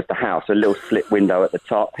into what was the house. A little split window at the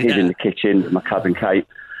top, hid in the kitchen with my cousin Kate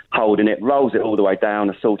holding it, rolls it all the way down,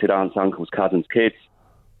 assaulted aunts, uncles, cousins, kids,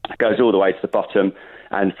 goes all the way to the bottom,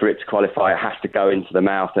 and for it to qualify, it has to go into the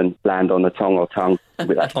mouth and land on the tongue or tongue.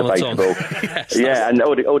 That's debatable. Yes, and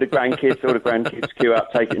all the grandkids queue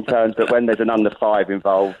up, take it in turns, but when there's an under 5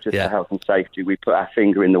 involved, just for health and safety, we put our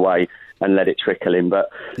finger in the way and let it trickle in. But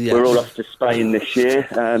we're all off to Spain this year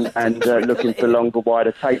and looking for longer,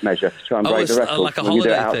 wider tape measure to try and break the record. Like a when we do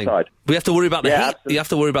it holiday thing. outside. We have to worry about the heat. Absolutely. You have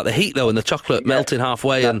to worry about the heat, though, and the chocolate melting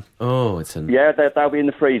halfway. And they'll be in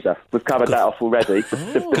the freezer. We've covered that off already.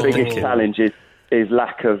 The biggest challenge is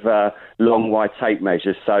lack of long, wide tape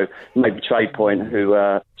measures. So maybe Trade Point, who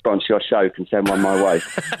sponsor your show, can send one my way.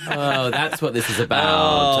 Oh, that's what this is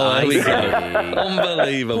about. there we I go. see.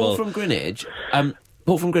 Unbelievable.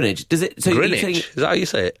 Paul from Greenwich. Does it? So Greenwich? You're saying, Is that how you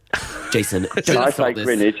say it? Jason, I don't say stop this.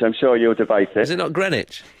 Greenwich. I'm sure you'll debate it. Is it not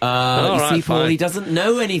Greenwich? You right, see, Paul, fine. he doesn't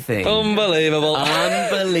know anything. Unbelievable.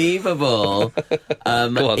 Unbelievable.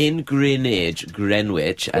 Go on. In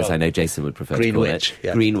Greenwich, as I know Jason would prefer Greenwich, to call it.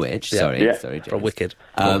 yeah. Greenwich, Yeah. sorry, Yeah. sorry, James. From Wicked.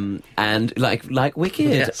 And like Wicked.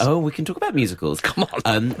 Yes. Oh, we can talk about musicals. Come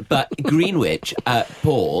on. But Greenwich,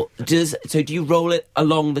 Paul, so do you roll it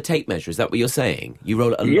along the tape measure? Is that what you're saying? You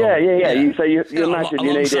roll it along? Yeah. You You know, imagine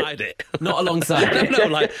you need alongside it. it. Not alongside it. No,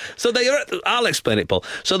 like so. I'll explain it, Paul.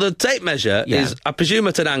 So the tape measure is, I presume,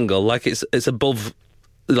 at an angle, like it's above,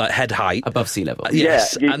 like head height, Above sea level.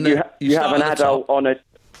 Yes, Yeah, and you then you have start an at the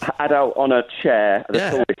top. adult on a chair, the Yeah.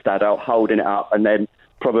 tallest adult holding it up, and then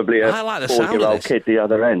probably a I like the sound of 4-year-old this. kid the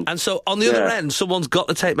other end. And so on the other Yeah. end, someone's got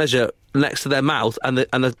the tape measure next to their mouth, and the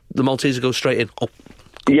Malteser goes straight in. Oh,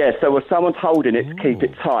 Yeah, so if someone's holding it to keep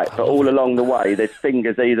it tight, but all along the way, there's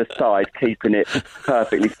fingers either side keeping it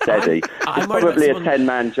perfectly steady. I'm It's worried probably a about someone-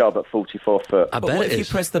 10-man job at 44 foot. I But bet what it if you is.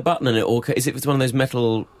 press the button and it all... Is it one of those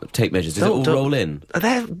metal tape measures? Does it all Don't- roll in?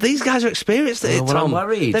 These guys are experienced at it, well, Tom. I'm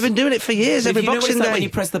worried. They've been doing it for years, If every you know what Boxing it's like Day. when you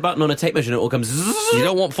press the button on a tape measure and it all comes... zzz? You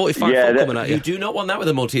don't want 45 Yeah, foot that- coming at You you. do not want that with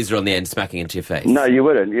a Malteser on the end smacking into your face. No, you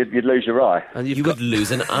wouldn't. You'd lose your eye. And you've You got, would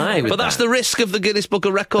lose an eye with but that's that. the risk of the Guinness Book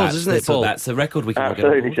of Records, isn't it, Paul? That's a record we can all get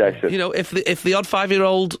on Absolutely, board. Jason. You know, if the odd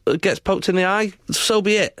 5-year-old gets poked in the eye, so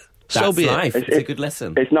be it. So That's be life. it. It's a good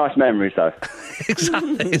lesson. It's nice memories, though.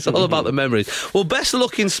 Exactly. It's all about the memories. Well, best of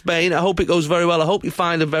luck in Spain. I hope it goes very well. I hope you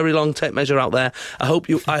find a very long tape measure out there. I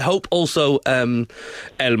hope also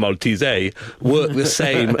El Maltese work the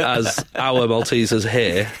same as our Maltesers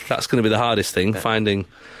here. That's going to be the hardest thing, finding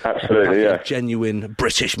Absolutely, yeah. genuine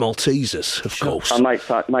British Maltesers, of course. I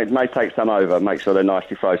may take some over, make sure they're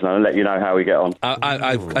nicely frozen, and I'll let you know how we get on.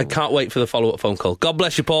 I can't wait for the follow-up phone call. God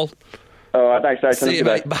bless you, Paul. All right, thanks, Jason. See you, Have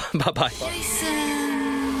a mate. good day. Bye-bye. Jason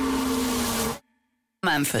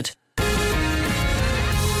Manford,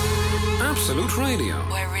 Absolute Radio.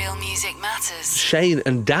 where real music matters. Shane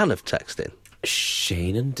and Dan have texted in.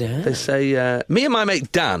 Shane and Dan. They say, me and my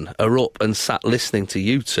mate Dan are up and sat listening to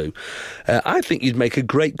you two. I think you'd make a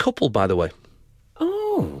great couple, by the way.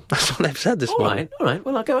 Oh. That's what they've said this All morning. right.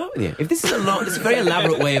 Well, I'll go out with you. If this is it's a very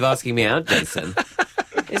elaborate way of asking me out, Jason.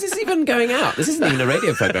 Is this even going out? This isn't even a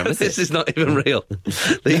radio program, is This it? is not even real.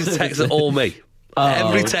 These texts are all me.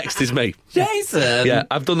 Every text is me. Jason! Yeah,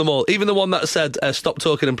 I've done them all. Even the one that said, stop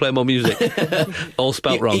talking and play more music. All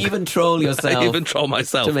spelt You wrong. even troll yourself. I even troll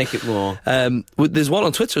myself. to make it more. There's one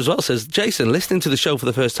on Twitter as well, says, Jason, listening to the show for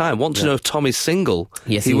the first time, want to know if Tommy's single.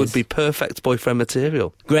 Yes, he he would is. be perfect boyfriend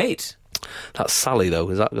material. Great. That's Sally, though.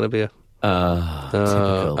 Is that going to be a...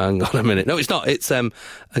 Typical. hang on a minute. No, it's not. It's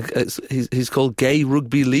he's called Gay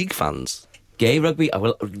Rugby League Fans. Gay rugby.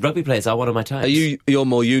 Well, rugby players are one of my types. You're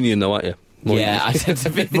more union, though, aren't you? More Yeah, I said it's a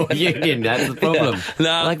bit more union. That's the problem.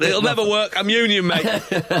 No, Like it'll the- never work. I'm union, mate.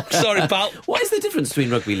 Sorry, pal. What is the difference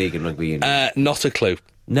between rugby league and rugby union? Not a clue.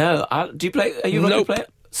 No, do you play? Are you a rugby Nope. player?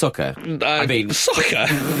 Soccer. I mean, soccer.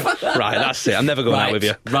 Right, that's it. I'm never going out with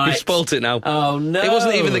you. Right. You've spoilt it now. Oh no! It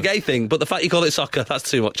wasn't even the gay thing, but the fact you call it soccer, that's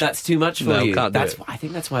too much. That's too much for No, you. can't do that's it. I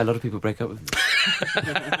think that's why a lot of people break up with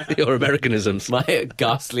me. Your Americanisms. My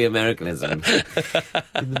ghastly Americanism in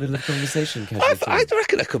the middle of conversation. I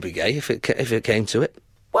reckon I could be gay if it came to it.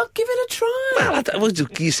 Well, give it a try. Well,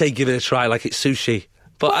 you say give it a try like it's sushi,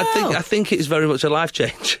 but Well. I think it's very much a life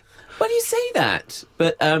change. Well, you say that,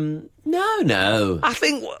 but no. I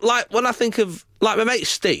think, like, when I think of, like, my mate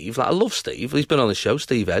Steve, like, I love Steve. He's been on the show,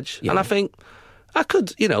 Steve Edge. Yeah. And I think I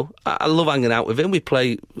could, I love hanging out with him. We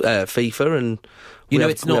play FIFA and we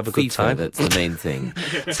It's not have a good FIFA time. that's the main thing,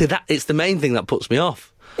 See, it's the main thing that puts me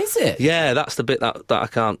off. is it? Yeah, that's the bit that I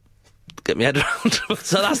can't get my head around.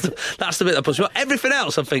 So that's the bit that puts me off. Everything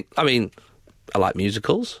else, I like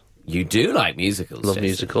musicals. You do like musicals. Love Jason.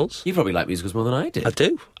 musicals. You probably like musicals more than I do. I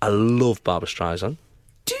do. I love Barbra Streisand.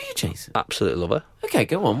 Do you, Jason? Absolutely love her. Okay,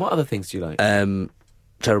 go on. What other things do you like?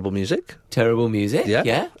 Terrible music. Terrible music. Yeah.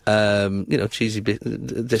 Yeah. Cheesy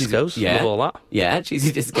discos. Yeah. Love all that. Yeah,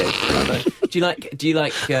 cheesy disco. Do you like?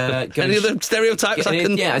 Going Any other stereotypes I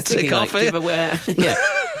can yeah, I was thinking, tick off like, here? giveaway. Yeah.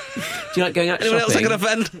 Do you like going out Anyone else I shopping?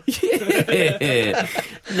 can offend?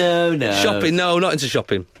 No. Shopping? No, not into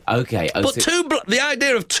shopping. Okay. But the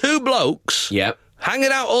idea of two blokes Yep.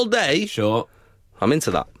 hanging out all day, Sure. I'm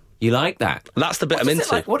into that. You like that? That's the bit What's I'm it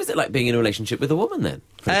into. like? What is it like being in a relationship with a woman then?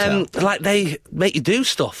 Can you tell? Like they make you do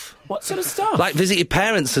stuff, What sort of stuff? like visit your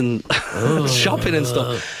parents and shopping and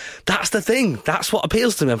stuff. That's the thing. That's what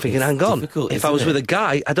appeals to me. I'm thinking, hang on. difficult, If I isn't was it? with a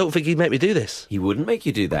guy, I don't think he'd make me do this. He wouldn't make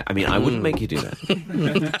you do that. I mean, I wouldn't make you do that. You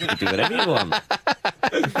do whatever you want.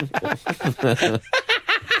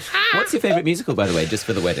 What's your favourite musical, by the way, just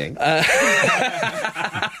for the wedding?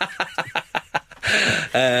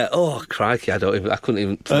 crikey, I couldn't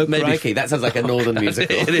even... Oh, crikey, that sounds like a northern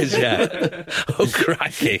musical. It is, yeah. Oh,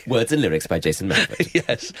 crikey. Words and lyrics by Jason Manford.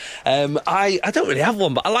 Yes. I don't really have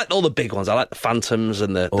one, but I like all the big ones. I like the Phantoms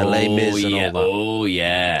and the Les Mis and all that. Oh,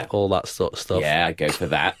 yeah. All that sort of stuff. Yeah, I'd go for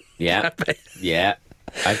that. Yeah. Yeah.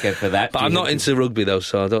 I'd go for that. But I'm not into rugby, though,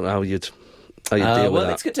 so I don't know how you'd deal with that. Well,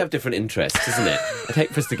 it's good to have different interests, isn't it? I'd hate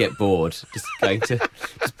for us to get bored just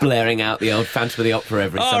blaring out the old Phantom of the Opera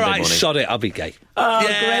every Sunday morning. All right, sod it, I'll be gay. Oh,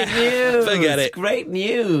 Yeah, great news. forget it. Great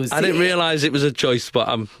news. I didn't realise it was a choice, but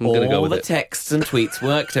I'm going to go with All it. the texts and tweets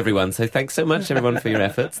worked, everyone. So thanks so much, everyone, for your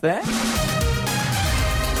efforts there.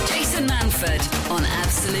 Jason Manford on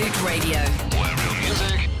Absolute Radio. Where real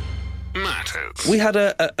music matters. We had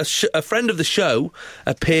a friend of the show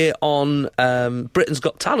appear on Britain's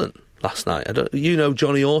Got Talent last night. You know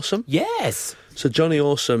Johnny Awesome? Yes. So Johnny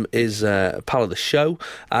Awesome is a pal of the show,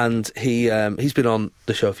 and he's been on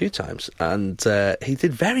the show a few times, and he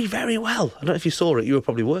did very, very well. I don't know if you saw it. You were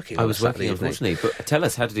probably working. I was working, unfortunately. But tell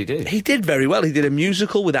us, how did he do? He did very well. He did a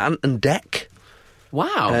musical with Ant and Dec.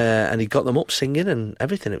 Wow. And he got them up singing and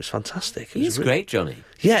everything. It was fantastic. He's great, Johnny.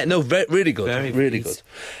 Yeah, no, really good. Very really pleased.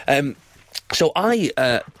 good. So but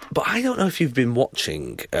I don't know if you've been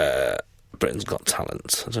watching Britain's Got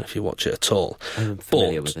Talent. I don't know if you watch it at all. I'm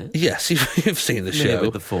familiar with it. Yes, you've seen the Familiar show.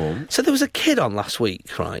 with the form. So there was a kid on last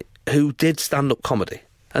week, right, who did stand-up comedy.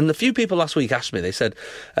 And a few people last week asked me, they said,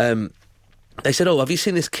 oh, have you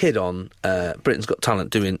seen this kid on Britain's Got Talent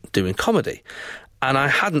doing comedy? And I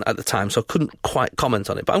hadn't at the time, so I couldn't quite comment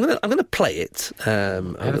on it. But I'm going to play it. I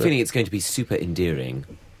have a feeling it's going to be super endearing.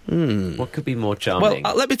 What could be more charming?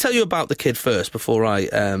 Well, let me tell you about the kid first before I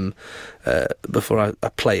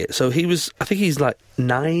play it. So I think he's like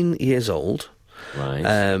 9 years old.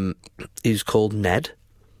 Right. He's called Ned.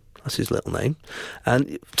 That's his little name.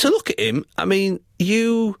 And to look at him, I mean,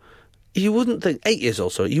 you wouldn't think 8 years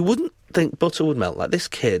old. So you wouldn't think butter would melt. Like, this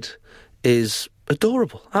kid is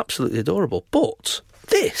adorable, absolutely adorable. But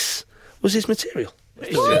this was his material.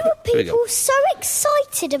 Why were people so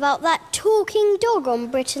excited about that talking dog on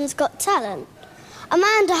Britain's Got Talent?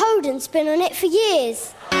 Amanda Holden's been on it for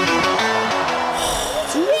years.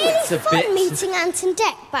 It's really fun meeting Ant and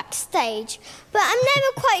Dec backstage, but I'm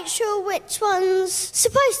never quite sure which one's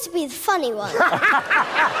supposed to be the funny one.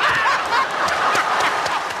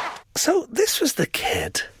 So this was the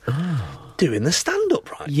kid doing the stand-up,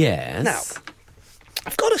 right? Yes. Now,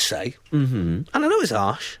 I've got to say, and I know it's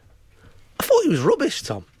harsh, I thought he was rubbish,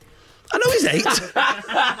 Tom. I know he's 8.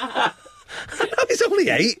 I know he's only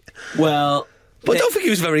 8. Well... But I don't think he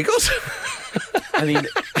was very good. I mean,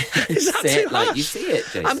 Is that say too it like harsh? you see it,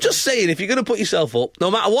 Jason. I'm just saying, if you're going to put yourself up, no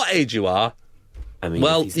matter what age you are, I mean,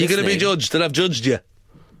 well, if he's you're going to be listening, judged, and I've judged you.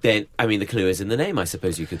 Then, I mean, the clue is in the name, I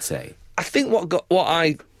suppose you could say. I think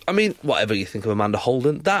I mean, whatever you think of Amanda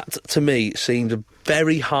Holden, that, to me, seemed a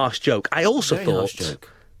very harsh joke. I also Very thought harsh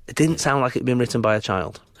joke. it didn't sound like it'd been written by a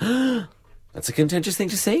child. That's a contentious thing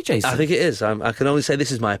to say, Jason. I think it is. I can only say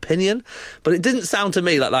this is my opinion, but it didn't sound to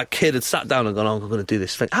me like that kid had sat down and gone, oh, I'm going to do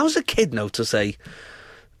this thing. How does a kid know to say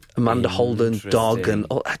Amanda Holden, dog, and...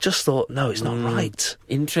 Oh, I just thought, no, it's not right.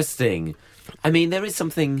 Interesting. I mean, there is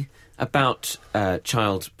something about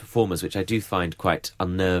child performers which I do find quite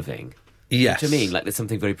unnerving. Yes. Do you mean? Like, there's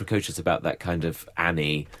something very precocious about that kind of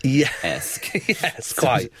Annie-esque. Yes,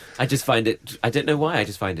 quite. I just find it... I don't know why, I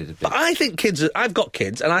just find it a bit... But I think I've got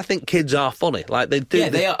kids, and I think kids are funny. Like, they do... Yeah,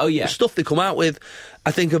 they are. Oh, yeah. The stuff they come out with,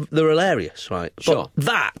 I think they're hilarious, right? Sure. But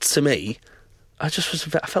that, to me, I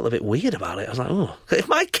felt a bit weird about it. I was like, oh. If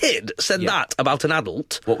my kid said that about an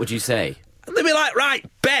adult... What would you say? They'd be like, right,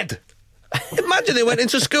 bed. Imagine they went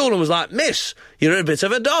into school and was like, miss, you're a bit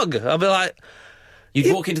of a dog. I'd be like...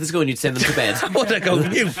 You'd walk into the school and you'd send them to bed. I would go,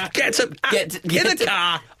 you get in the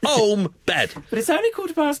car, home, bed. But it's only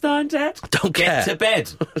 9:15, Dad. Don't care. Get to bed.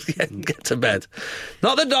 Get to bed.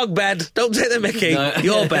 Not the dog bed. Don't take the mickey. No.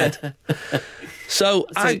 Your bed. So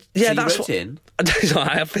you that's wrote in. I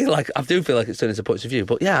do feel like it's turned into points of view.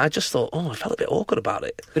 But yeah, I just thought, I felt a bit awkward about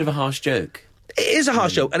it. Bit of a harsh joke. It is a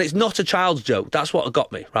harsh joke, and it's not a child's joke. That's what got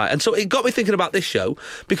me, right? And so it got me thinking about this show,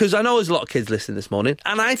 because I know there's a lot of kids listening this morning,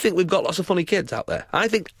 and I think we've got lots of funny kids out there. I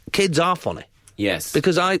think kids are funny. Yes.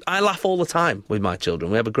 Because I laugh all the time with my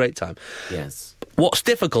children. We have a great time. Yes. What's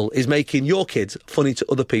difficult is making your kids funny to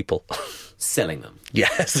other people. Selling them.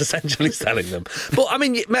 Yes, essentially selling them. But, I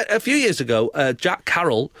mean, a few years ago, Jack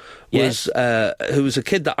Carroll was, who was a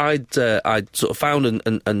kid that I'd sort of found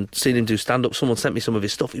and seen him do stand-up. Someone sent me some of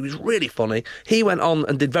his stuff. He was really funny. He went on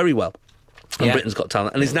and did very well on Britain's Got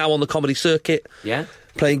Talent, and is now on the comedy circuit. Yeah.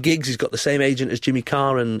 Playing gigs. He's got the same agent as Jimmy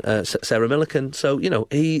Carr and Sarah Millican. So, you know,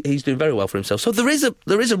 he's doing very well for himself. So there is a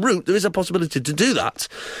route, there is a possibility to do that.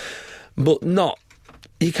 but not.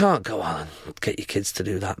 You can't go on and get your kids to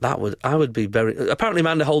do that. I would be very. Apparently,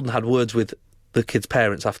 Amanda Holden had words with the kids'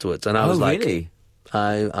 parents afterwards, and I was like, really?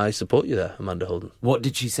 I support you there, Amanda Holden. What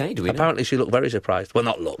did she say? Do we know? Apparently, she looked very surprised. Well,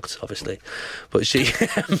 not looked, obviously, but she.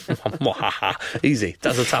 Easy.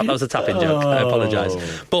 That was a tapping joke. I apologise,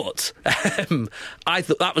 but I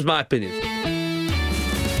thought that was my opinion.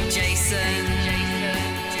 Jason.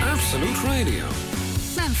 Absolute Radio,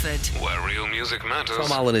 Manford. where real music matters.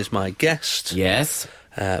 Tom Allen is my guest. Yes.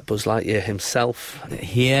 Buzz Lightyear himself.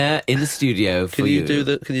 Here in the studio for Can you do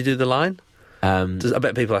the line? I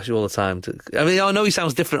bet people ask you all the time. I know he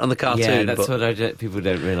sounds different on the cartoon. Yeah, that's but what people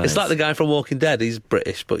don't realise. it's like the guy from Walking Dead. He's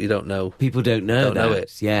British, but you don't know. People don't know Don't know that.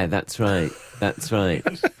 it. Yeah, that's right. That's right.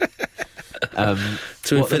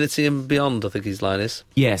 To infinity and beyond, I think his line is.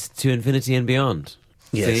 Yes, to infinity and beyond.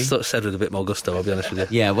 Yeah, See? it's sort of said with a bit more gusto, I'll be honest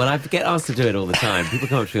with you. Yeah, well, I get asked to do it all the time. People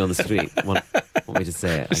come up to me on the street, want me to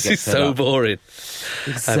say it. I This get is fed so up. boring.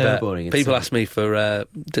 It's I so bet. boring. It's People so- ask me for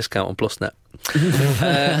discount on PlusNet.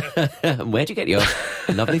 Where'd you get your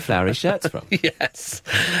lovely flowery shirts from? Yes.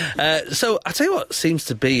 So I tell you what seems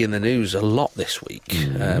to be in the news a lot this week.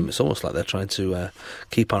 It's almost like they're trying to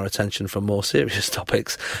keep our attention from more serious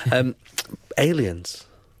topics. Aliens.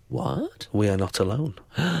 What? We are not alone.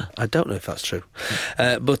 I don't know if that's true.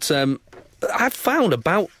 But I've found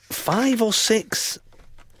about 5 or 6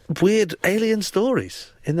 weird alien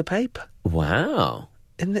stories in the paper Wow.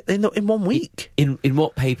 in 1 week. In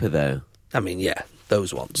what paper, though? I mean, yeah,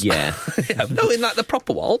 those ones. Yeah. Yeah, no, in like the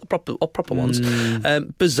proper one, proper ones.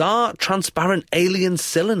 Bizarre, transparent alien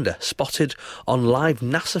cylinder spotted on live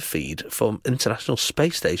NASA feed from International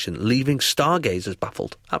Space Station, leaving stargazers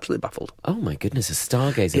baffled. Absolutely baffled. Oh, my goodness, a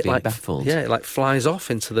stargazer being baffled. Yeah, it like flies off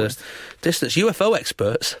into the distance. UFO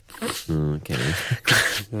experts, Okay.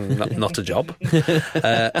 not a job,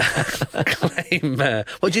 claim.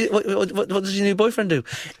 What does your new boyfriend do?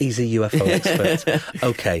 He's a UFO expert.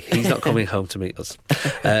 Okay, he's not coming home to meet us.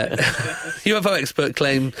 UFO expert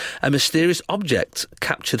claimed a mysterious object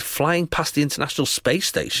captured flying past the International Space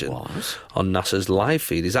Station on NASA's live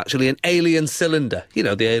feed is actually an alien cylinder. You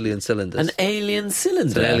know, the alien cylinders. An alien cylinder?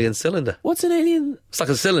 It's an alien cylinder. What's an alien? It's like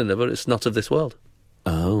a cylinder, but it's not of this world.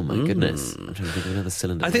 Oh, my goodness. I'm trying to think of another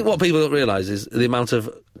cylinder. I think what people don't realise is the amount of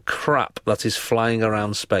crap that is flying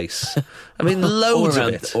around space. I mean, loads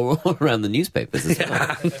around, of it. Or around the newspapers as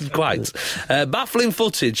well. Yeah, quite. Baffling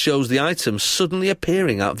footage shows the item suddenly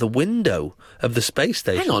appearing out of the window of the space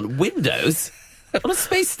station. Hang on, windows? On a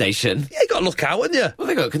space station? Yeah, you got to look out, haven't you? Well,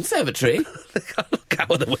 they've got a conservatory. You got to look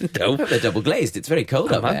out of the window. I hope they're double glazed. It's very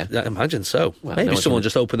cold up there. I imagine so. Well, Maybe no, someone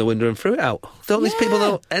just opened the window and threw it out. Don't these people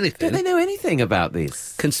know anything? Don't they know anything about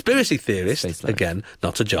these? Conspiracy theorist, Space life. again,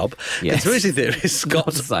 not a job. Yes. Conspiracy theorist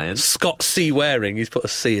Scott science. Scott C. Waring, he's put a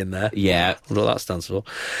C in there. Yeah. I wonder what that stands for.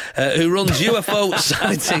 Who runs UFO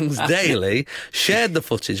Sightings Daily, shared the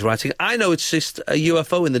footage, writing, "I know it's just a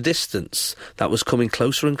UFO in the distance that was coming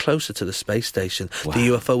closer and closer to the space station. Wow. The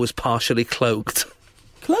UFO was partially cloaked."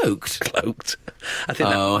 Cloaked? Cloaked. I think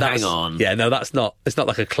Oh, that's, hang on. Yeah, no, that's not. It's not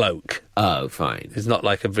like a cloak. Oh, fine. It's not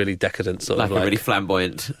like a really decadent sort Like of a really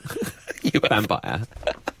flamboyant vampire.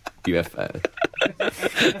 UFO.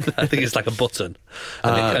 I think it's like a button,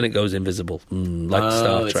 and it goes invisible, like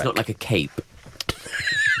Star Trek. It's not like a cape.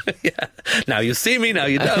 Yeah. Now you see me, now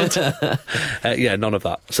you don't. Yeah, none of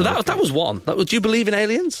that. So that was one. Do you believe in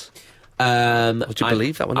aliens? Would you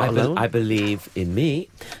believe that we're not alone? I believe in me.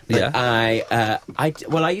 But Yeah.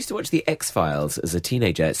 I used to watch the X-Files as a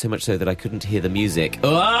teenager, so much so that I couldn't hear the music.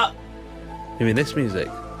 Oh! You mean this music?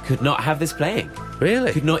 Could not have this playing.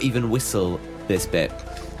 Really? Could not even whistle this bit.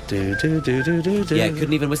 Do, do, do, do, do, do. Yeah,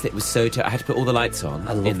 couldn't even whistle. It was so... I had to put all the lights on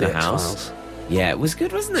I love in the the house. X-Files. Yeah, it was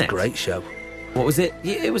good, wasn't it? Great show. What was it?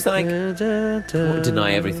 Yeah, it was like...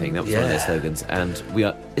 Deny everything. That was one of their Yeah. slogans. And we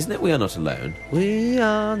are... Isn't it We Are Not Alone? We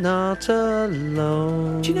are not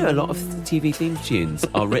alone. Do you know a lot of TV theme tunes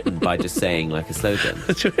are written by just saying like a slogan?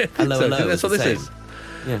 Hello, hello. That's what it's the this same. is.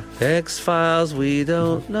 Yeah. X-Files, we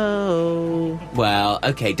don't know. Well,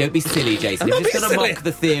 okay, don't be silly, Jason. I'm If not you're just being going to silly. mock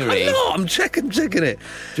the theory... I'm not. I'm checking it. Do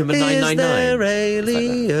you remember Is 999? there It's like that.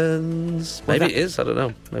 aliens? Well, Maybe that- it is. I don't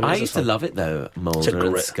know. Maybe I it's a used to song. love it, though. It's a Mulder and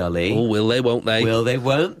great- Scully. Oh, will they? Won't they? Will they,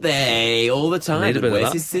 won't they? All the time. Need a bit of Where's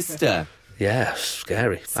that. his sister? Yeah,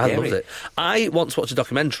 scary. I loved it. I once watched a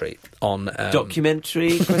documentary on...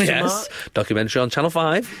 Documentary, question yes, documentary on Channel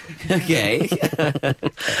 5. Okay.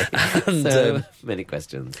 And, So, many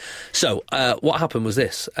questions. So, what happened was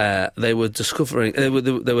this. They were discovering... They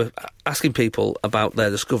were asking people about their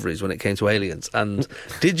discoveries when it came to aliens. And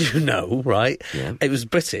did you know, right? Yeah. It was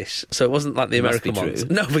British, so it wasn't like the It must American be ones.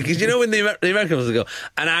 true. No, because you know when the American ones would go,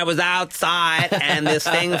 and I was outside and this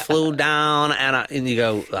thing flew down and you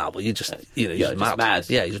go, well, you just... you're just mad.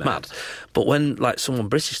 Yeah, you're just mad. But when like someone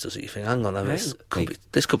British does it, you think, hang on, this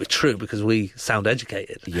could be true because we sound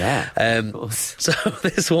educated. Yeah, of course. So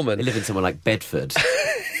this woman, They live in somewhere like Bedford.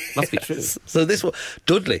 Must be true. So this one,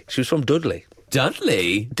 Dudley. She was from Dudley.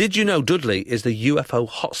 Dudley? Did you know Dudley is the UFO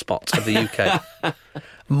hotspot of the UK?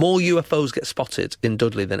 More UFOs get spotted in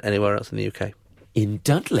Dudley than anywhere else in the UK. In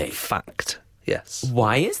Dudley? Fact. Yes.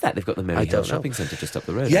 Why is that? They've got the Merry I Hill don't know. shopping centre just up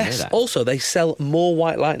the road. I know Yes. that. Also, they sell more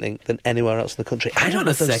white lightning than anywhere else in the country. I don't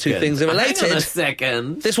know if those two things are related. Hang on a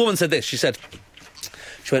second. This woman said this. She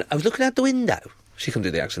went, I was looking out the window. She couldn't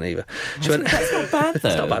do the accent either. She went, That's not bad, though.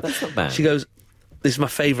 It's not bad. That's not bad. She goes, this is my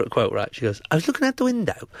favourite quote, right? She goes, I was looking out the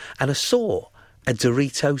window and I saw a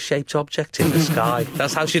Dorito-shaped object in the sky.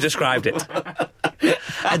 That's how she described it.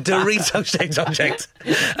 A Dorito-shaped object.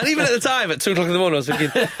 And even at the time, at 2 o'clock in the morning, I was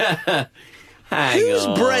thinking, whose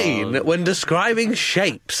brain, when describing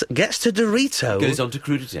shapes, gets to Dorito? Goes on to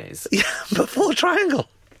crudités. Yeah, before triangle.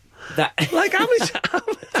 That Like, how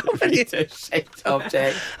many shaped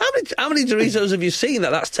object. how many Doritos have you seen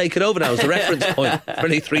that's taken over now as the reference point for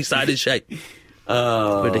any three-sided shape?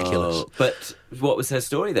 Oh, Ridiculous. But what was her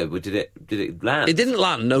story though? Did it land? It didn't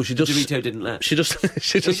land. No, she just Dorito didn't land. She just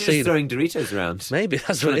She's seen. throwing Doritos around. Maybe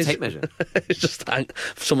that's Trying what it to is. tape measure. It's just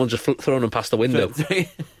someone just thrown them past the window.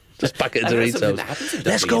 Just packet of I know something Doritos. that happens in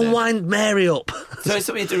Let's Dudley, go you and know. wind Mary up. Throw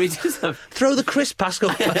something Doritos up. Throw the crisp past the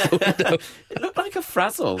window. It looked like a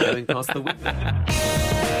frazzle going past the window.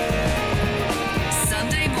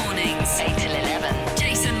 Sunday mornings, 8 till 11.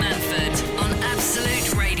 Jason Manford on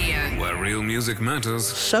Absolute Radio. Where real music matters.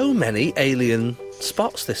 So many alien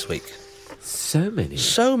spots this week. So many.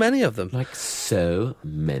 So many of them. Like so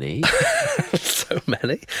many. So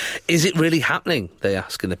many. Is it really happening? They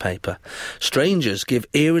ask in the paper. Strangers give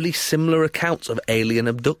eerily similar accounts of alien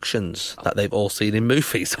abductions that they've all seen in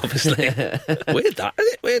movies, obviously. Weird that,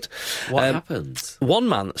 isn't it? Weird. What happens? One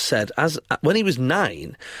man said when he was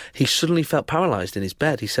 9, he suddenly felt paralysed in his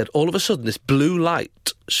bed. He said, all of a sudden, this blue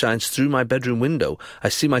light shines through my bedroom window. I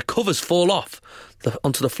see my covers fall off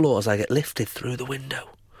onto the floor as I get lifted through the window.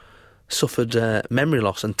 Suffered memory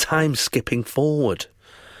loss and time skipping forward.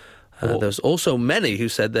 There's also many who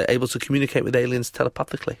said they're able to communicate with aliens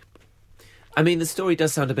telepathically. I mean, the story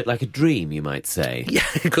does sound a bit like a dream, you might say. Yeah,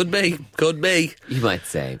 it could be. Could be. You might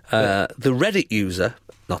say. The Reddit user,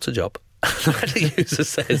 not a job, the Reddit user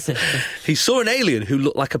says he saw an alien who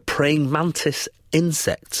looked like a praying mantis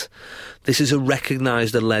insect. This is a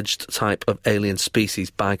recognised alleged type of alien species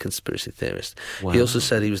by conspiracy theorists. Wow. He also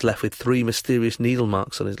said he was left with 3 mysterious needle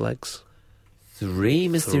marks on his legs. 3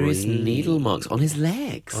 mysterious needle marks on his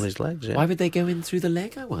legs. On his legs, yeah. Why would they go in through the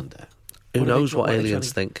leg, I wonder? Who knows what what are they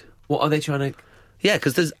aliens trying think? What are they trying to... Yeah,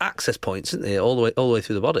 because there's access points, isn't there, all the way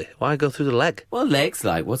through the body. Why go through the leg? Well, legs,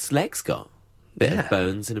 like, what's legs got? Bit Yeah. of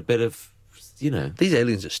bones and a bit of, These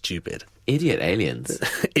aliens are stupid. idiot aliens.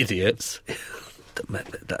 Idiots. I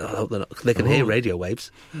hope they're not. They can hear radio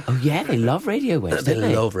waves. Oh, yeah, they love radio waves, They don't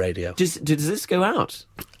they? love radio. Does this go out?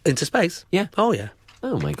 Into space? Yeah. Oh, yeah.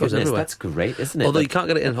 Oh, my Goes goodness, everywhere. that's great, isn't it? Although Like, you can't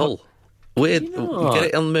get it in Hull. Weird. Do you You not? get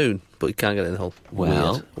it on the moon, but you can't get it in Hull.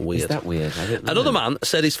 well, Weird. is that weird? I don't know. Another man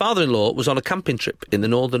said his father-in-law was on a camping trip in the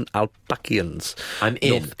northern Alpacians, I'm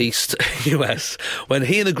in. northeast US, when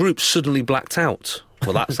he and the group suddenly blacked out.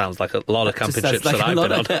 Well, that sounds like a lot of camping sounds trips like that a I've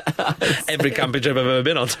lot been on. Every camping trip I've ever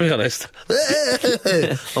been on, to be honest.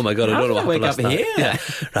 Oh my God, I How don't know did what I happened wake last up night. here? Yeah.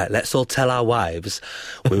 Right, let's all tell our wives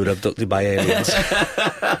we were abducted by aliens.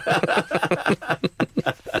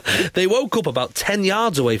 They woke up about 10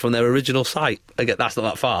 yards away from their original site. Again, that's not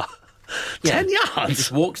that far. Yeah. 10 You yards?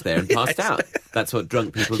 just walked there and passed out. That's what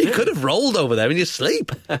drunk people do. You could have rolled over there in your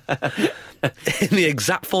sleep. In the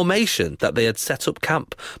exact formation that they had set up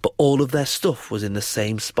camp, but all of their stuff was in the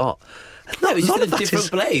same spot. No, it was None just of in a that different is-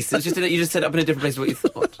 place. It's just you just set up in a different place to what you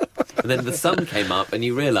thought. And then the sun came up and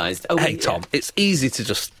you realised, oh, Hey, yeah. Tom, it's easy to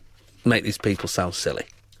just make these people sound silly.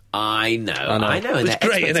 I know. And It's they're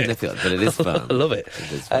great, experts isn't in their it? field, but it is fun. I love it.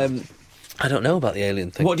 It is fun. I don't know about the alien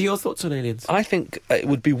thing. What are your thoughts on aliens? I think it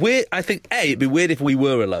would be weird. I think, it'd be weird if we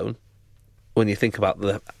were alone. When you think about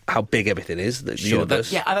how big everything is, the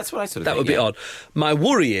universe. That's what I sort of That think, would be yeah. odd. My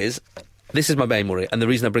worry is, This is my main worry, and the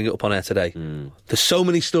reason I bring it up on air today. There's so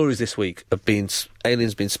many stories this week of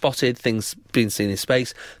aliens being spotted, things being seen in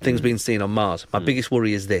space, things being seen on Mars. My biggest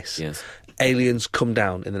worry is this. Yes. Aliens come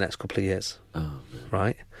down in the next couple of years. Oh, man.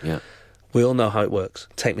 Right? Yeah. We all know how it works.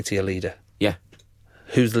 Take me to your leader. Yeah.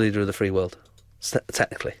 Who's the leader of the free world?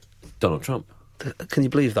 Technically. Donald Trump. Can you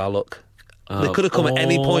believe that look? They could have come at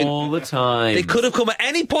any point. All the time. They could have come at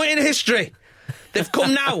any point in history. They've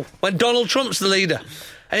come now when Donald Trump's the leader.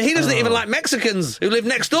 And he doesn't even like Mexicans who live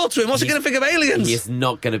next door to him. What's he going to think of aliens? He is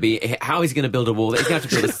not going to be... How is he going to build a wall? He's going to have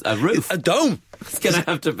to build a roof. A dome. He's going to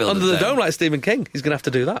have to build Under the dome like Stephen King. He's going to have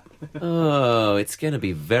to do that. Oh, it's going to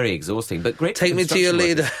be very exhausting. But great. Take me to your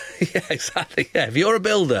leader. Yeah, exactly. Yeah, if you're a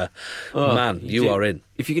builder, man, you are in.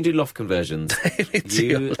 If you can do loft conversions,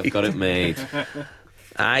 you have got it made.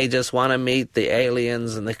 I just want to meet the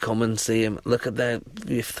aliens and they come and see him. Look at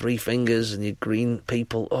your 3 fingers and your green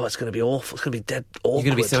people. Oh, it's going to be awful. It's going to be dead awkward.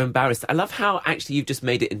 You're going to be so embarrassed. I love how actually you've just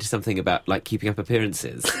made it into something about like keeping up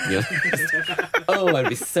appearances. Oh, I'd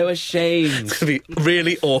be so ashamed. It's going to be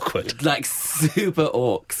really awkward. Like super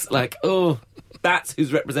orcs. Like, oh, that's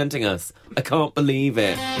who's representing us. I can't believe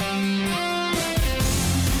it.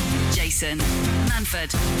 Jason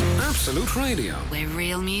Manford, Absolute Radio. where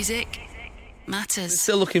real music matters.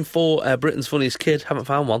 Still looking for Britain's funniest kid. Haven't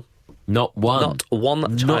found one. Not one. Not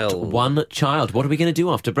one child. Not one child. What are we going to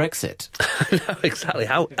do after Brexit? No, exactly.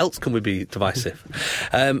 How else can we be divisive?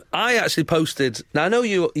 I actually posted... Now, I know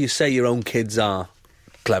you say your own kids are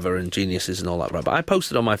clever and geniuses and all that, right? But I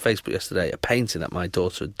posted on my Facebook yesterday a painting that my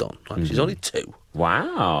daughter had done. Right? She's only 2.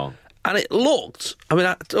 Wow. And it looked... I mean,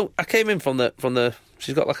 I came in from the...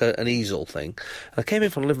 She's got like an easel thing. And I came in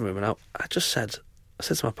from the living room and I just said... I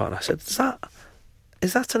said to my partner, I said,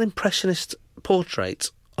 is that an impressionist portrait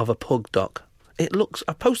of a pug dog? It looks...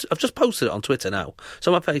 I've just posted it on Twitter now. It's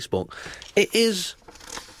on my Facebook. It's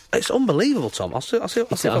unbelievable, Tom. I'll see if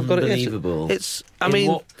I've got it here. Unbelievable. It's... In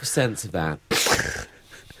what sense of that?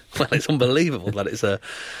 Well, it's unbelievable that it's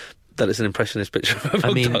an impressionist picture of a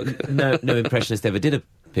pug dog. no impressionist ever did a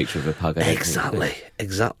picture of a pug. I don't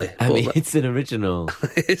Exactly. I mean, it's an original.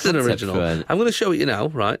 It's an original. I'm going to show it you now,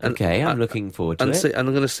 right? Okay, I'm looking forward to it. And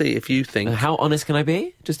I'm going to see if you think... How honest can I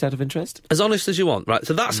be? Just out of interest? As honest as you want, right?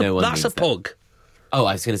 So that's a pug. Oh,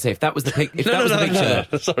 I was going to say, if that was the picture... No,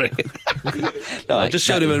 sorry. No, I just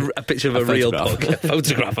showed him a picture of a real pug. A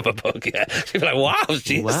photograph of a pug, yeah. She'd be like, wow,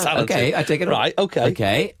 she's talented. Okay, I take it. Right,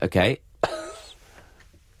 okay. Okay.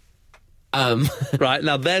 Right,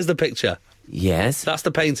 now there's the picture. Yes. That's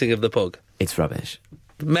the painting of the pug. It's rubbish.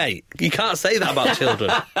 Mate, you can't say that about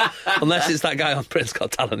children. Unless it's that guy on Britain's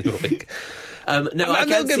Got Talent who think. No, I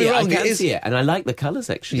can see it. And I like the colours,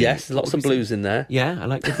 actually. Yes, lots of blues in there. Yeah, I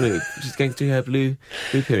like the blue. She's going through her blue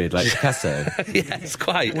period, like Picasso. Yes,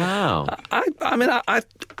 quite. Wow. I mean,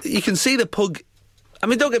 you can see the pug. I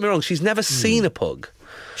mean, don't get me wrong, she's never seen a pug.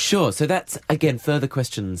 Sure, so that's, again, further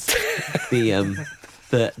questions the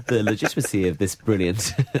legitimacy of this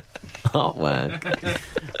brilliant artwork.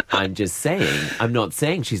 I'm not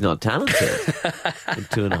saying she's not talented.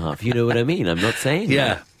 2.5. You know what I mean? I'm not saying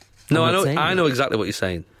that. No, I know exactly what you're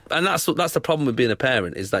saying. And that's the problem with being a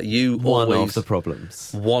parent, is that you One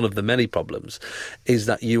of the many problems is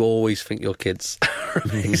that you always think your kids are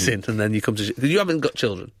amazing, and then you come to... You haven't got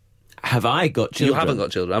children. Have I got children? You haven't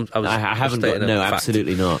got children. I haven't got... No,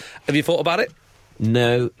 absolutely not. Have you thought about it?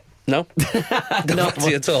 No. No? Not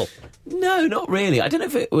at all? No, not really. I don't know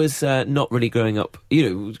if it was not really growing up.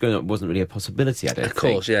 Growing up wasn't really a possibility, I don't think. Of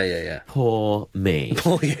course, yeah. Poor me.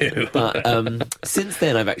 Poor you. But since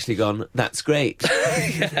then, I've actually gone, that's great.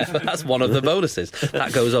 Yeah, that's one of the bonuses.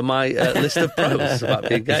 That goes on my list of pros about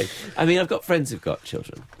being gay. I mean, I've got friends who've got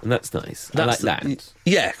children, and that's nice. I like that.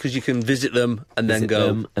 Yeah, because you can visit them and then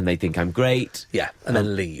go... and they think I'm great. Yeah, and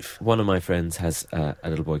then leave. One of my friends has a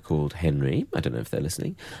little boy called Henry. I don't know if they're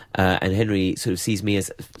listening. And Henry sort of sees me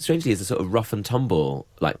as, strangely, as a sort of rough and tumble,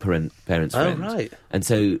 like, parent's friend. Oh, right. And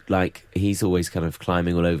so, like, he's always kind of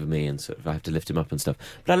climbing all over me and sort of I have to lift him up and stuff.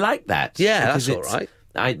 But I like that. Yeah, that's all right.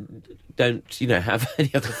 I don't, have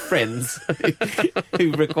any other friends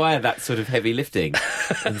who require that sort of heavy lifting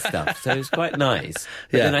and stuff. So it's quite nice.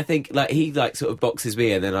 But then I think, like, he, like, sort of boxes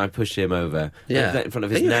me and then I push him over. Yeah. In front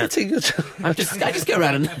of his I just go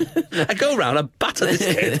around and... I go around and batter this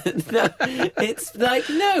kid. No, it's like,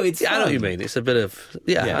 no, it's I know what you mean. It's a bit of...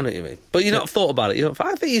 Yeah, I know what you mean. But you've not thought about it.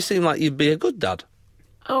 I think you seem like you'd be a good dad.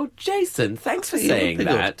 Oh, Jason, thanks for saying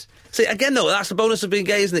that. See, again, though, that's the bonus of being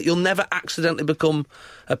gay, isn't it? You'll never accidentally become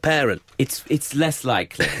a parent. It's less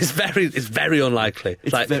likely. It's very unlikely.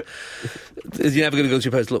 You're never going to go to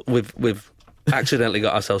your parents, look, we've accidentally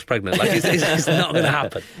got ourselves pregnant. Like, it's not going to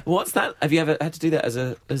happen. What's that? Have you ever had to do that as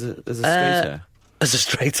a straighter? As a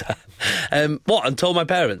straighter. What, and told my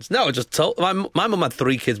parents? No, I just told... My mum had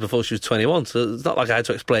 3 kids before she was 21, so it's not like I had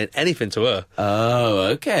to explain anything to her. Oh,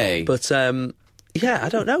 okay. But, yeah, I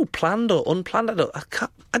don't know, planned or unplanned, I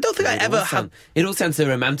don't think I ever had... It all sounds so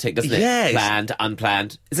romantic, doesn't it? Yes. Planned,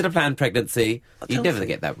 unplanned. Is it a planned pregnancy? You'd never think-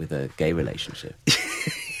 get that with a gay relationship.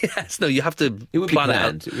 Yes, no, you have to It would be plan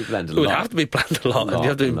planned. it. It would be planned a It would lot. have to be planned a lot, A and you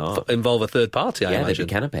have lot. to involve a third party, I Yeah, there'd be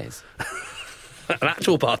imagine. canapes. An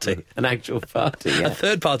actual party. An actual party, A yeah.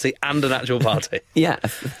 third party and an actual party. Yeah,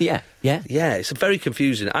 yeah. Yeah, it's very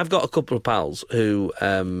confusing. I've got a couple of pals who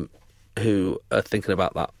are thinking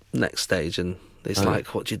about that next stage, and it's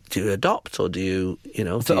like, what do you adopt, or do you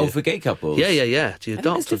For gay couples? Yeah. Do you I think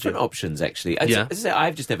adopt? there's different options, actually. Yeah. As I say,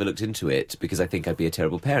 I've just never looked into it because I think I'd be a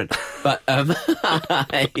terrible parent. But,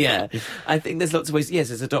 yeah, I think there's lots of ways. Yes,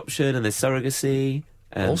 there's adoption and there's surrogacy.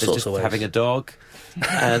 And All there's sorts just of ways. having a dog.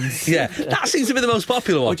 And Yeah, that seems to be the most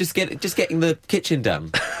popular one. Or just getting the kitchen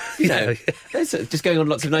done. You know, just going on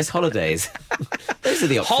lots of nice holidays. Those are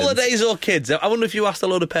the options. Holidays or kids? I wonder if you asked a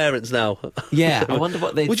load of parents now. Yeah, I wonder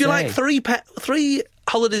what they'd Would you say. like three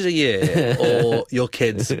holidays a year, or your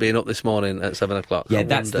kids being up this morning at 7 o'clock? Yeah, I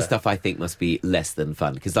that's the wonder. stuff I think must be less than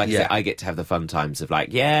fun. Because, like I say, Yeah. I get to have the fun times of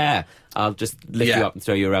I'll just lift Yeah. you up and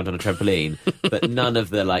throw you around on a trampoline. But none of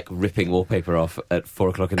the, ripping wallpaper off at 4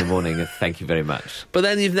 o'clock in the morning. Thank you very much. But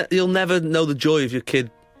then you'll never know the joy of your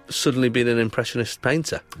kid suddenly being an impressionist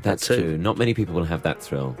painter. That's That too. true. Not many people will have that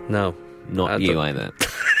thrill. No. Not I you don't- either.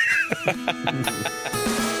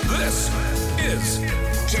 This is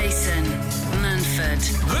Jason Manford,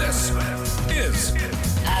 this is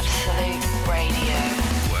Absolute Radio.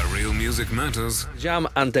 where real music matters. Jam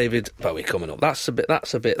and David Bowie coming up. That's a bit.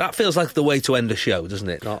 That feels like the way to end a show, doesn't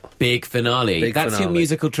it? Not Big finale. Big That's your finale.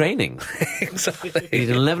 musical training. exactly. You need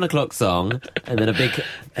an 11 o'clock song and then a big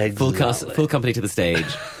Exactly. full company to the stage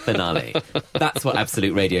finale. That's what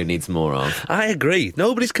Absolute Radio needs more of. I agree.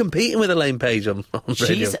 Nobody's competing with Elaine Page on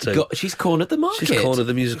Radio 2. She's cornered the market. She's cornered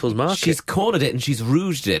the musicals market. She's cornered it and she's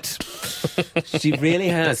rouged it. She really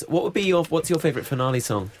has. What's your favourite finale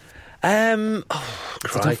song? It's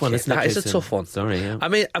It's a tough one, isn't it? That is a Jason? tough one. Sorry, yeah. I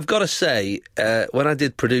mean, I've got to say, when I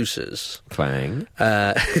did Producers, Clang.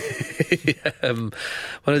 when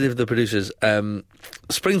I did the Producers,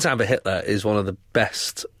 Springtime for Hitler is one of the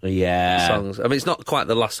best Yeah. songs. I mean, it's not quite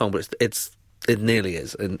the last song, but it nearly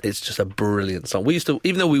is, and it's just a brilliant song. We used to,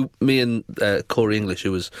 even though me and Corey English,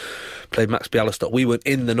 who played Max Bialystock, we weren't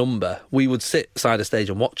in the number. We would sit side of stage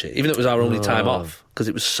and watch it, even though it was our only time off, because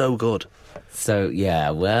it was so good. So, yeah,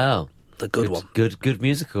 well. The good one. Good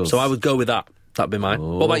musicals. So I would go with that. That'd be mine.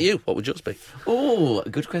 Oh. What about you? What would yours be? Oh,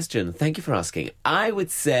 good question. Thank you for asking. I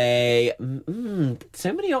would say,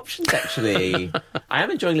 so many options, actually. I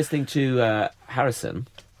am enjoying listening to Harrison.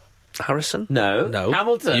 Harrison? No.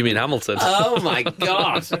 Hamilton. You mean Hamilton? Oh, my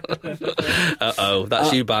God. Uh-oh,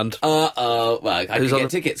 that's you banned. Well, I couldn't Who's on get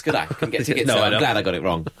the- tickets, could I? Couldn't get tickets, No, so I I'm know. glad I got it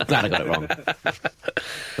wrong.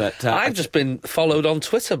 But I've just been followed on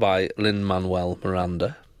Twitter by Lin-Manuel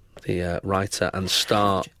Miranda, the writer and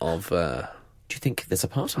star of... do you think there's a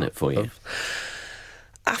part in it for you?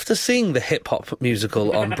 After seeing the hip-hop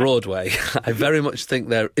musical on Broadway, I very much think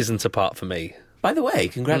there isn't a part for me. By the way,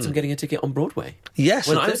 congrats on getting a ticket on Broadway. Yes,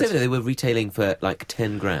 When I I was did. over there, they were retailing for like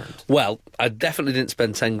 10 grand. Well, I definitely didn't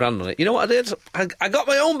spend 10 grand on it. You know what I did? I got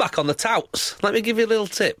my own back on the touts. Let me give you a little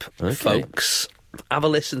tip, Okay. folks. Have a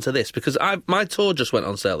listen to this, because my tour just went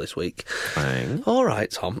on sale this week. Bang. All right,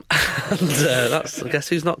 Tom. And that's, I guess,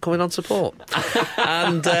 who's not coming on support.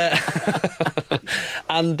 And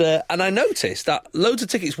and I noticed that loads of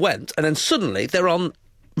tickets went, and then suddenly they're on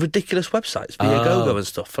ridiculous websites, Viagogo and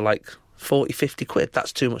stuff, for like 40, 50 quid.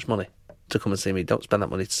 That's too much money to come and see me. Don't spend that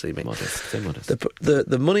money to see me. Modest, so modest.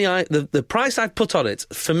 The money the price I've put on it,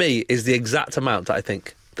 for me, is the exact amount that I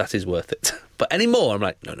think that is worth it. But any more, I'm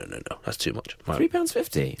like, no, that's too much. Right.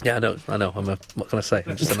 £3.50. Yeah, I know. What can I say?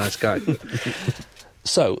 I'm just a nice guy.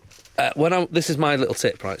 So, this is my little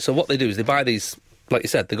tip, right? So what they do is they buy these, like you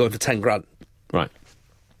said, they're going for 10 grand. Right.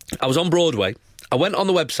 I was on Broadway. I went on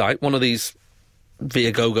the website, one of these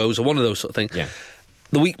Viagogos or one of those sort of things. Yeah.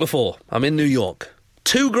 The week before, I'm in New York.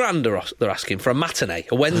 2 grand they're asking for a matinee,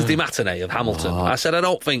 a Wednesday matinee of Hamilton. I said, I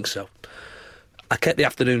don't think so. I kept the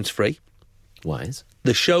afternoons free. Wise.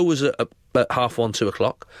 The show was at 1:30, 2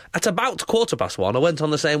 o'clock. At about 1:15, I went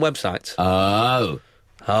on the same website. Oh,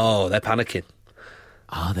 they're panicking.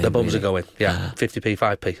 Are they Their bums really? are going. Yeah, 50p,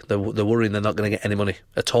 5p. They're worrying they're not going to get any money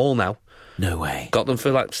at all now. No way. Got them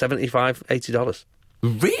for like $75, $80.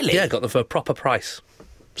 Really? Yeah, got them for a proper price.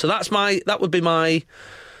 So that would be my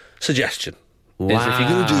suggestion. Is if you're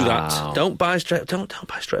going to do Wow. that, don't buy straight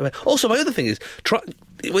away. Also, my other thing is,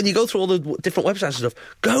 when you go through all the different websites and stuff,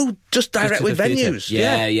 go just direct to with the theatre. venues.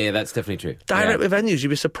 Yeah, that's definitely true. Direct Yeah. with venues, you'd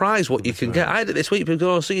be surprised what you can get. I had it this week. People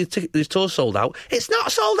go, see your tour's sold out. It's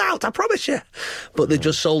not sold out, I promise you. But they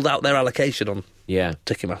just sold out their allocation on Yeah.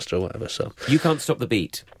 Ticketmaster or whatever. So You Can't Stop the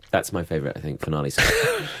Beat. That's my favourite, I think, finale song.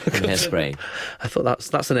 From Hairspray. I thought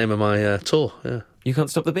that's the name of my tour. Yeah, You Can't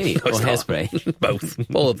Stop the Beat. No, Or it's not. Hairspray. Both,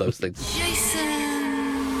 all of those things. Jason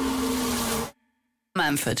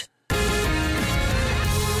Manford,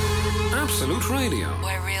 Absolute Radio.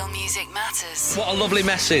 where real music matters. What a lovely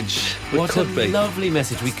message we What could a be. lovely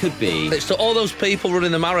message we could be. It's to all those people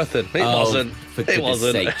running the marathon. It Oh, wasn't. for It goodness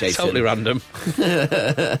wasn't. sake, Jason. Totally random.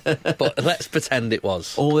 But let's pretend it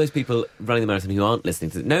was. All those people running the marathon who aren't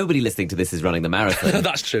listening to... Nobody listening to this is running the marathon.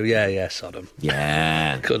 That's true. Yeah, Sodom.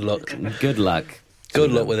 Yeah. Good luck. Good luck.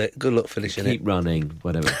 Good luck with it. Good luck finishing Keep it. running,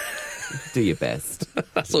 whatever. Do your best.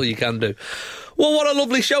 That's all you can do. Well, what a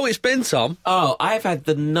lovely show it's been, Tom. Oh, I've had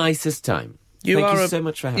the nicest time. Thank you so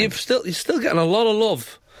much for having me. You're still getting a lot of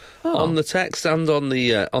love on the text and on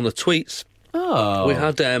the tweets. Oh. We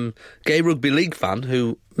had Gay Rugby League fan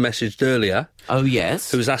who messaged earlier, Oh,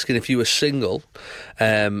 yes. who was asking if you were single,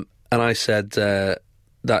 and I said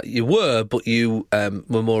that you were, but you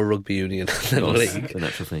were more a rugby union than a league. The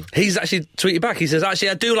natural thing. He's actually tweeted back. He says, actually,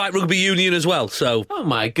 I do like rugby union as well. So Oh,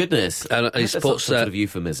 my goodness. And he That's supports, some sort of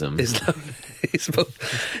euphemism. he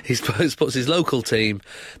supports his local team,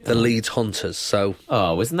 the Leeds Hunters. So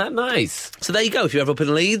Isn't that nice? there you go. If you're ever up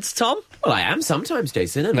in Leeds, Tom, Well, I am sometimes,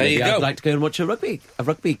 Jason. And There maybe you go. I'd like to go and watch a rugby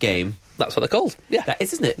game. that's what they're called. Yeah. That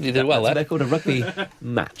is, isn't it? You did well That's there. what they're called, a rugby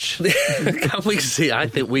match. Can we see? I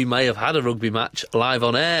think we may have had a rugby match live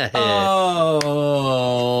on air here.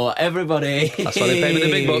 Oh, everybody. That's why they pay me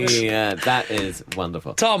the big bucks. Yeah, that is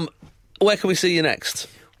wonderful. Tom, where can we see you next?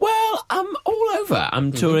 Well, I'm all over.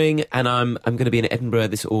 I'm touring, and I'm going to be in Edinburgh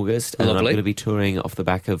this August, and I'm Lovely. going to be touring off the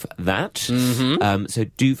back of that. So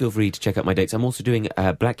do feel free to check out my dates. I'm also doing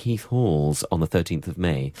Blackheath Halls on the 13th of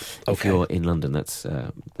May. If Okay. you're in London, that's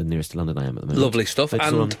the nearest to London I am at the moment. Lovely stuff. It's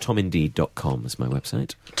And- on tomindeed.com is my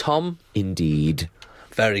website. Tom, Indeed.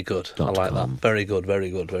 very good. I like that. .com. Very good, very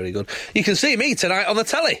good, very good. You can see me tonight on the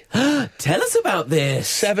telly. Tell us about this.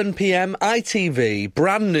 7 p.m, ITV,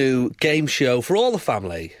 brand new game show for all the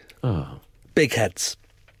family. Oh, Big Heads.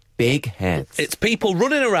 big heads. It's people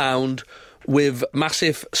running around with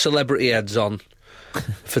massive celebrity heads on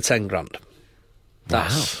for 10 grand.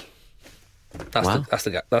 That's Wow. that's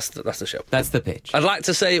the show. That's the pitch. I'd like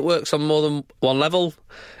to say it works on more than one level.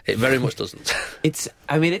 It very much doesn't.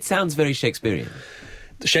 It sounds very Shakespearean.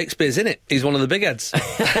 Shakespeare's in it. He's one of the big heads.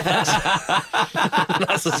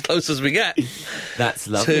 That's as close as we get That's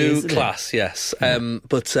lovely, to isn't it? class. Yes,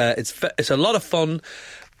 but it's a lot of fun.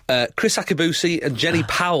 Chris Akabusi and Jenny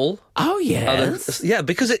Powell. Oh, are yes. yeah,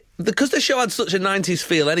 because the show had such a 90s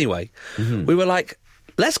feel anyway. We were like,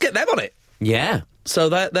 let's get them on it. Yeah. So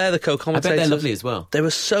they're the I bet co-commentators. they're lovely as well. They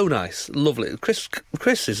were so nice, lovely. Chris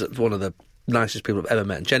is one of the nicest people I've ever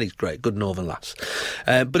met. And Jenny's great, good northern lass.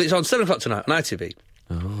 But it's on 7 o'clock tonight on ITV.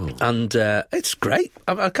 Oh. And it's great.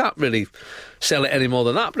 I can't really sell it any more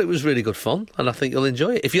than that, but it was really good fun, and I think you'll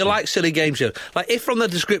enjoy it. If you like silly game shows, like if from the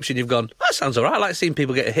description you've gone, that sounds all right, I like seeing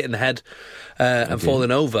people get hit in the head and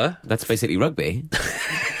falling over. That's basically rugby.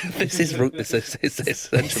 This is rugby. It's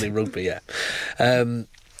essentially rugby, yeah.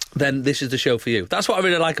 Then this is the show for you. That's what I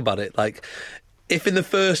really like about it. Like, if in the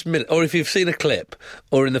first minute, or if you've seen a clip,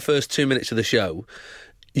 or in the first 2 minutes of the show,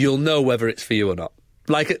 you'll know whether it's for you or not.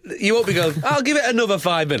 Like, you won't be going, I'll give it another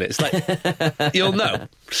 5 minutes. Like, you'll know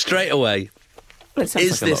straight away. Well, it sounds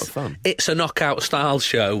Is like a lot this? of fun. It's a knockout style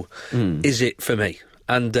show. Is it for me?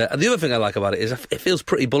 And the other thing I like about it is it feels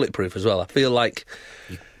pretty bulletproof as well. I feel like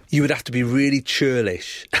you would have to be really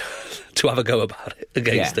churlish to have a go about it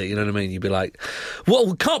against Yeah. it. You know what I mean? You'd be like, "Well,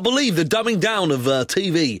 we can't believe the dumbing down of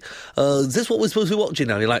TV. Is this what we're supposed to be watching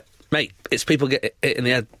now?" And you're like, "Mate, it's people get hit in the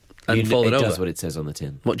head and falling it over. does what it says on the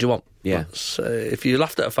tin. What do you want?" Yeah. So if you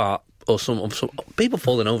laughed at a fart or some people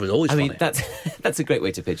falling over is always I funny. mean, that's a great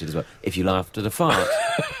way to pitch it as well. If you laughed at a fart,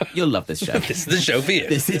 you'll love this show. This is the show for you.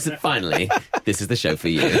 This is the show for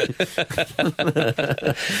you.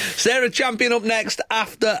 Sarah Champion up next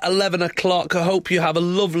after 11 o'clock. I hope you have a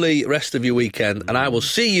lovely rest of your weekend, and I will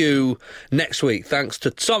see you next week. Thanks to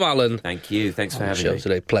Tom Allen. Thank you. Thanks for on the having show me.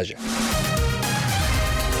 today. Pleasure.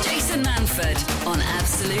 Jason Manford on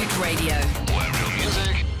Absolute Radio. Where real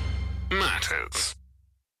music matters.